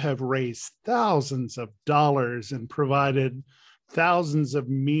 you have raised thousands of dollars and provided thousands of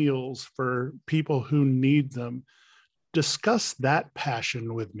meals for people who need them. Discuss that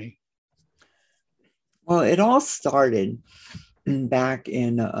passion with me. Well, it all started back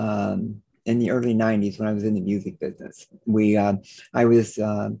in the early 90s when I was in the music business. Every year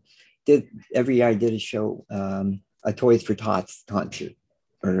I did a show, a Toys for Tots concert,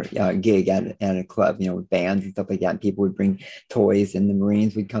 or a gig at a club, with bands and stuff like that. And people would bring toys, and the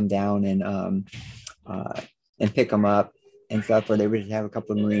Marines would come down and pick them up and stuff, or they would have a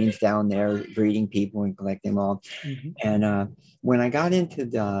couple of Marines down there greeting people and collecting them all. Mm-hmm. And when I got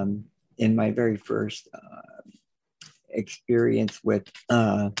into in my very first experience with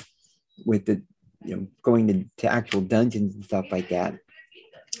the going to actual dungeons and stuff like that,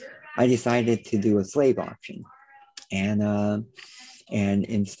 I decided to do a slave auction. And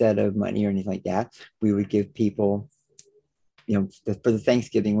instead of money or anything like that, we would give people, for the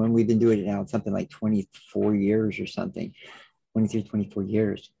Thanksgiving one, we've been doing it now, something like 24 years or something, 23, 24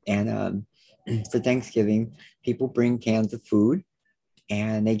 years. And for Thanksgiving, people bring cans of food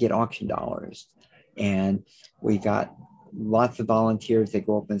and they get auction dollars. And we got lots of volunteers that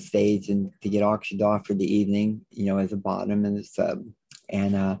go up on stage and to get auctioned off for the evening, as a bottom and a sub.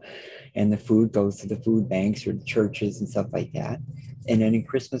 And the food goes to the food banks or the churches and stuff like that. And then in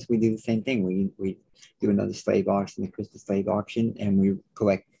Christmas, we do the same thing. We do another slave auction, the Christmas slave auction, and we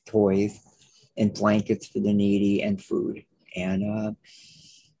collect toys and blankets for the needy and food. And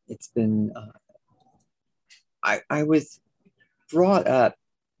it's been, I was brought up,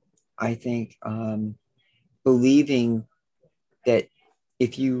 I think, believing that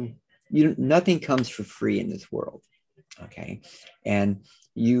if nothing comes for free in this world. Okay. And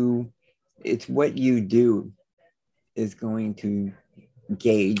it's what you do is going to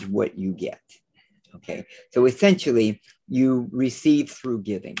gauge what you get. Okay. So essentially you receive through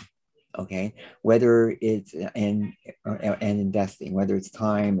giving. Okay. Whether it's and investing, whether it's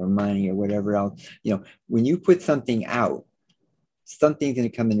time or money or whatever else, when you put something out, something's going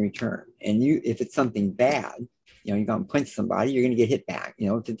to come in return. And if it's something bad, you're going to punch somebody, you're going to get hit back.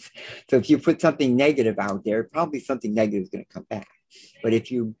 So if you put something negative out there, probably something negative is going to come back. But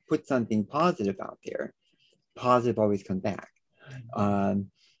if you put something positive out there, positive always comes back. And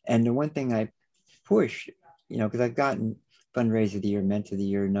the one thing I push, because I've gotten fundraiser of the year, mentor of the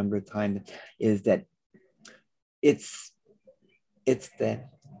year a number of times, is that it's the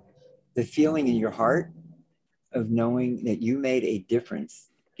feeling in your heart of knowing that you made a difference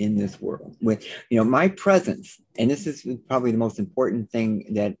in this world. With, my presence, and this is probably the most important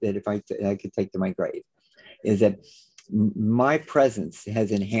thing that if I could take to my grave, is that my presence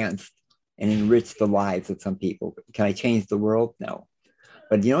has enhanced and enriched the lives of some people. Can I change the world? No.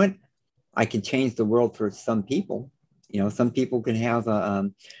 But you know what? I can change the world for some people. Some people can have a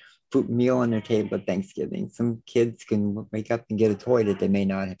food meal on their table at Thanksgiving. Some kids can wake up and get a toy that they may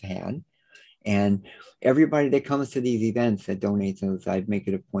not have had. And everybody that comes to these events that donates those, I make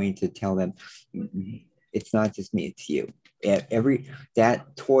it a point to tell them, it's not just me, it's you.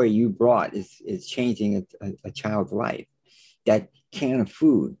 That toy you brought is changing a child's life. That can of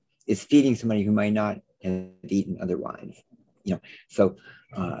food is feeding somebody who might not have eaten otherwise. So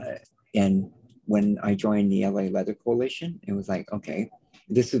and when I joined the LA Leather Coalition, it was like, okay,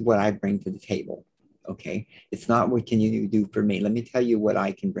 this is what I bring to the table. Okay, it's not what can you do for me. Let me tell you what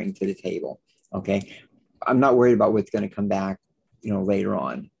I can bring to the table. Okay, I'm not worried about what's going to come back, later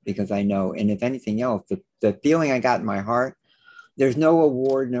on, because I know. And if anything else, the feeling I got in my heart, there's no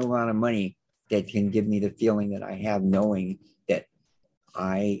award, no amount of money that can give me the feeling that I have, knowing that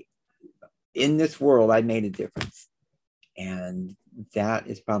in this world, I made a difference. And that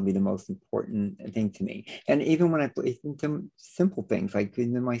is probably the most important thing to me. And even when I play some simple things like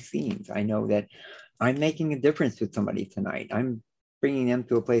in my scenes, I know that I'm making a difference with somebody tonight. I'm bringing them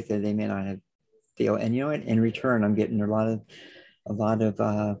to a place that they may not have feel. And you know what? In return, I'm getting a lot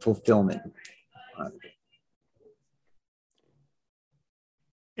of fulfillment.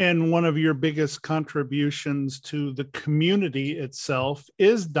 And one of your biggest contributions to the community itself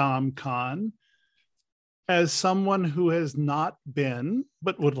is DomCon. As someone who has not been,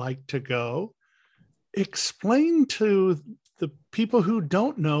 but would like to go, explain to the people who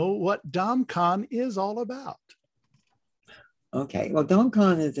don't know what DomCon is all about. Okay, well,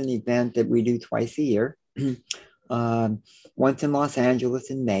 DomCon is an event that we do twice a year, once in Los Angeles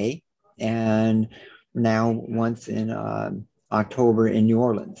in May, and now once in October in New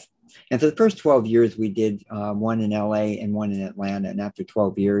Orleans. And for the first 12 years, we did one in LA and one in Atlanta. And after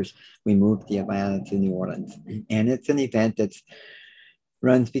 12 years, we moved the Atlanta to New Orleans. And it's an event that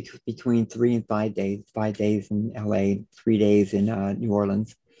runs between 3 and 5 days, 5 days in LA, 3 days in New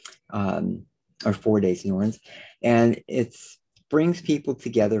Orleans, or 4 days in New Orleans. And it brings people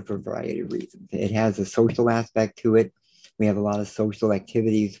together for a variety of reasons. It has a social aspect to it. We have a lot of social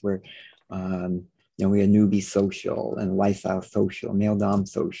activities where we have newbie social and lifestyle social, male dom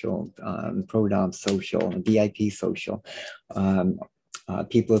social, pro dom social, and VIP social,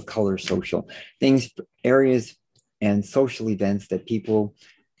 people of color social, areas and social events that people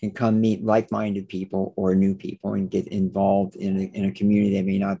can come meet like-minded people or new people and get involved in a community they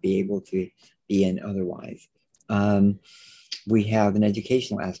may not be able to be in otherwise. We have an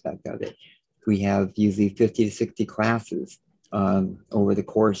educational aspect of it. We have usually 50 to 60 classes over the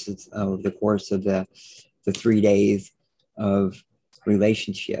course of the 3 days of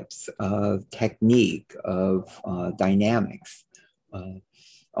relationships, of technique, of dynamics,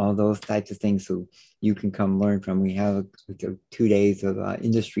 all those types of things. So you can come learn from. We have 2 days of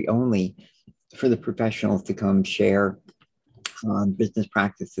industry only for the professionals to come share business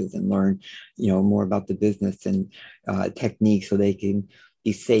practices and learn, more about the business and techniques, so they can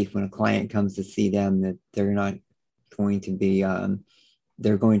be safe when a client comes to see them, that they're not going to be,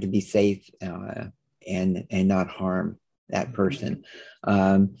 they're going to be safe and not harm that person.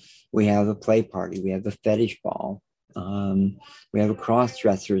 We have a play party. We have a fetish ball. We have a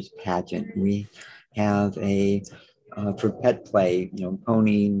cross-dressers pageant. We have for pet play,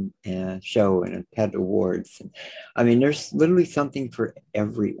 pony show and pet awards. I mean, there's literally something for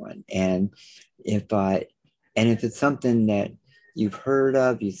everyone. And if it's something that you've heard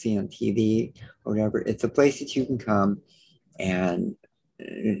of, you've seen on TV or whatever, it's a place that you can come and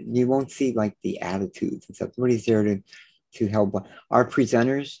you won't see like the attitudes and stuff. Somebody's there to help. Our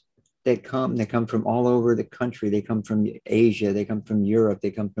presenters that come from all over the country. They come from Asia, they come from Europe,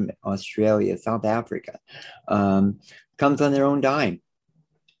 they come from Australia, South Africa, comes on their own dime.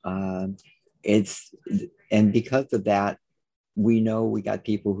 And because of that, we know we got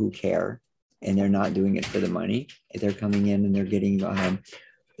people who care, and they're not doing it for the money. They're coming in and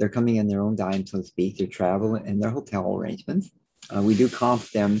they're coming in their own dime, so to speak, their travel and their hotel arrangements. We do comp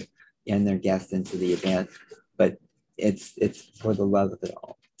them and their guests into the event, but it's for the love of it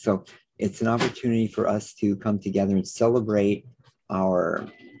all. So it's an opportunity for us to come together and celebrate our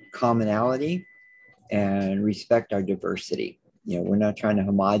commonality and respect our diversity. We're not trying to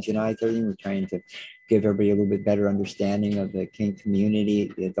homogenize everything. We're trying to give everybody a little bit better understanding of the kink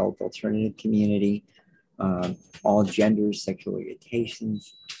community, the adult alternative community. All genders, sexual orientations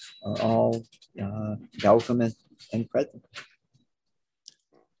are all welcome and present.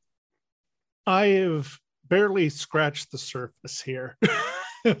 I have barely scratched the surface here,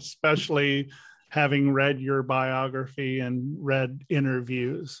 especially having read your biography and read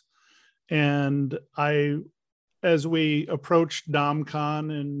interviews. And as we approach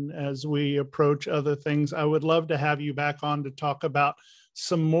DomCon and as we approach other things, I would love to have you back on to talk about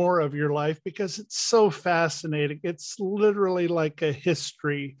some more of your life, because it's so fascinating. It's literally like a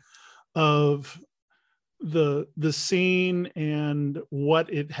history of the scene and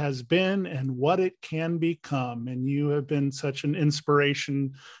what it has been and what it can become. And you have been such an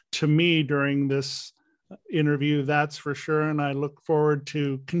inspiration to me during this interview, that's for sure. And I look forward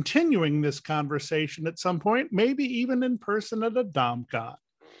to continuing this conversation at some point, maybe even in person at a DomCon.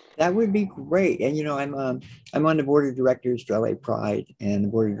 That would be great. And I'm on the board of directors for LA Pride and the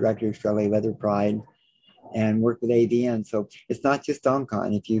board of directors for LA Leather Pride, and work with AVN. So it's not just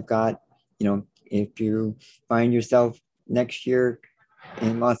DomCon. If you've got, if you find yourself next year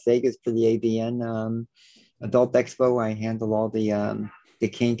in Las Vegas for the AVN Adult Expo, I handle all the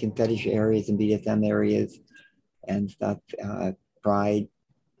kink and fetish areas and BDSM areas and stuff, Pride,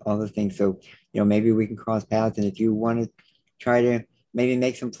 all the things. So, maybe we can cross paths. And if you want to try to maybe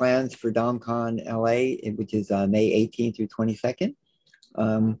make some plans for DomCon LA, which is May 18th through 22nd,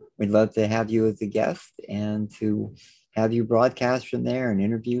 we'd love to have you as a guest and to have you broadcast from there and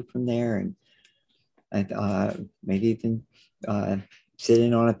interview from there. And maybe you can sit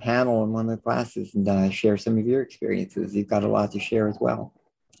in on a panel in one of the classes and share some of your experiences. You've got a lot to share as well.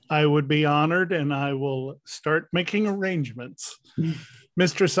 I would be honored, and I will start making arrangements.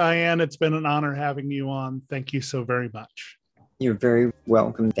 Mistress Cyan, it's been an honor having you on. Thank you so very much. You're very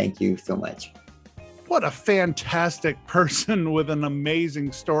welcome. Thank you so much. What a fantastic person with an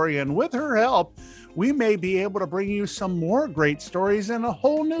amazing story. And with her help, we may be able to bring you some more great stories in a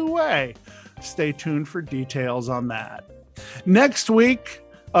whole new way. Stay tuned for details on that. Next week,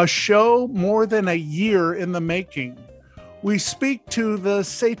 a show more than a year in the making. We speak to the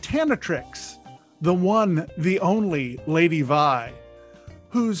Satanatrix, the one, the only Lady Vi,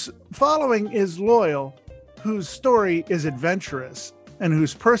 whose following is loyal, whose story is adventurous, and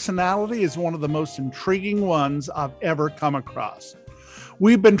whose personality is one of the most intriguing ones I've ever come across.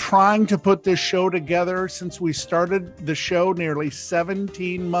 We've been trying to put this show together since we started the show nearly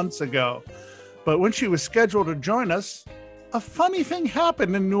 17 months ago. But when she was scheduled to join us, a funny thing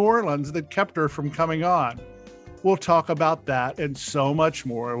happened in New Orleans that kept her from coming on. We'll talk about that and so much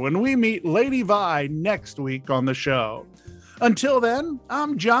more when we meet Lady Vi next week on the show. Until then,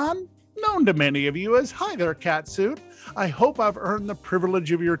 I'm John, known to many of you as Hi There Catsuit. I hope I've earned the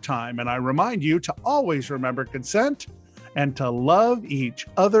privilege of your time, and I remind you to always remember consent and to love each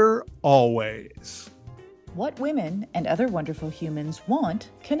other always. What Women and Other Wonderful Humans Want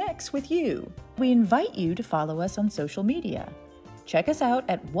connects with you. We invite you to follow us on social media. Check us out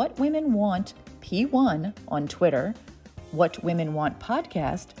at What Women Want P1 on Twitter, What Women Want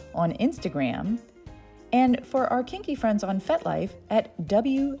Podcast on Instagram, and for our kinky friends on FetLife at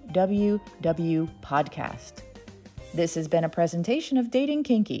WWW Podcast. This has been a presentation of Dating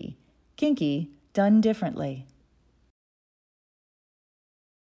Kinky. Kinky done differently.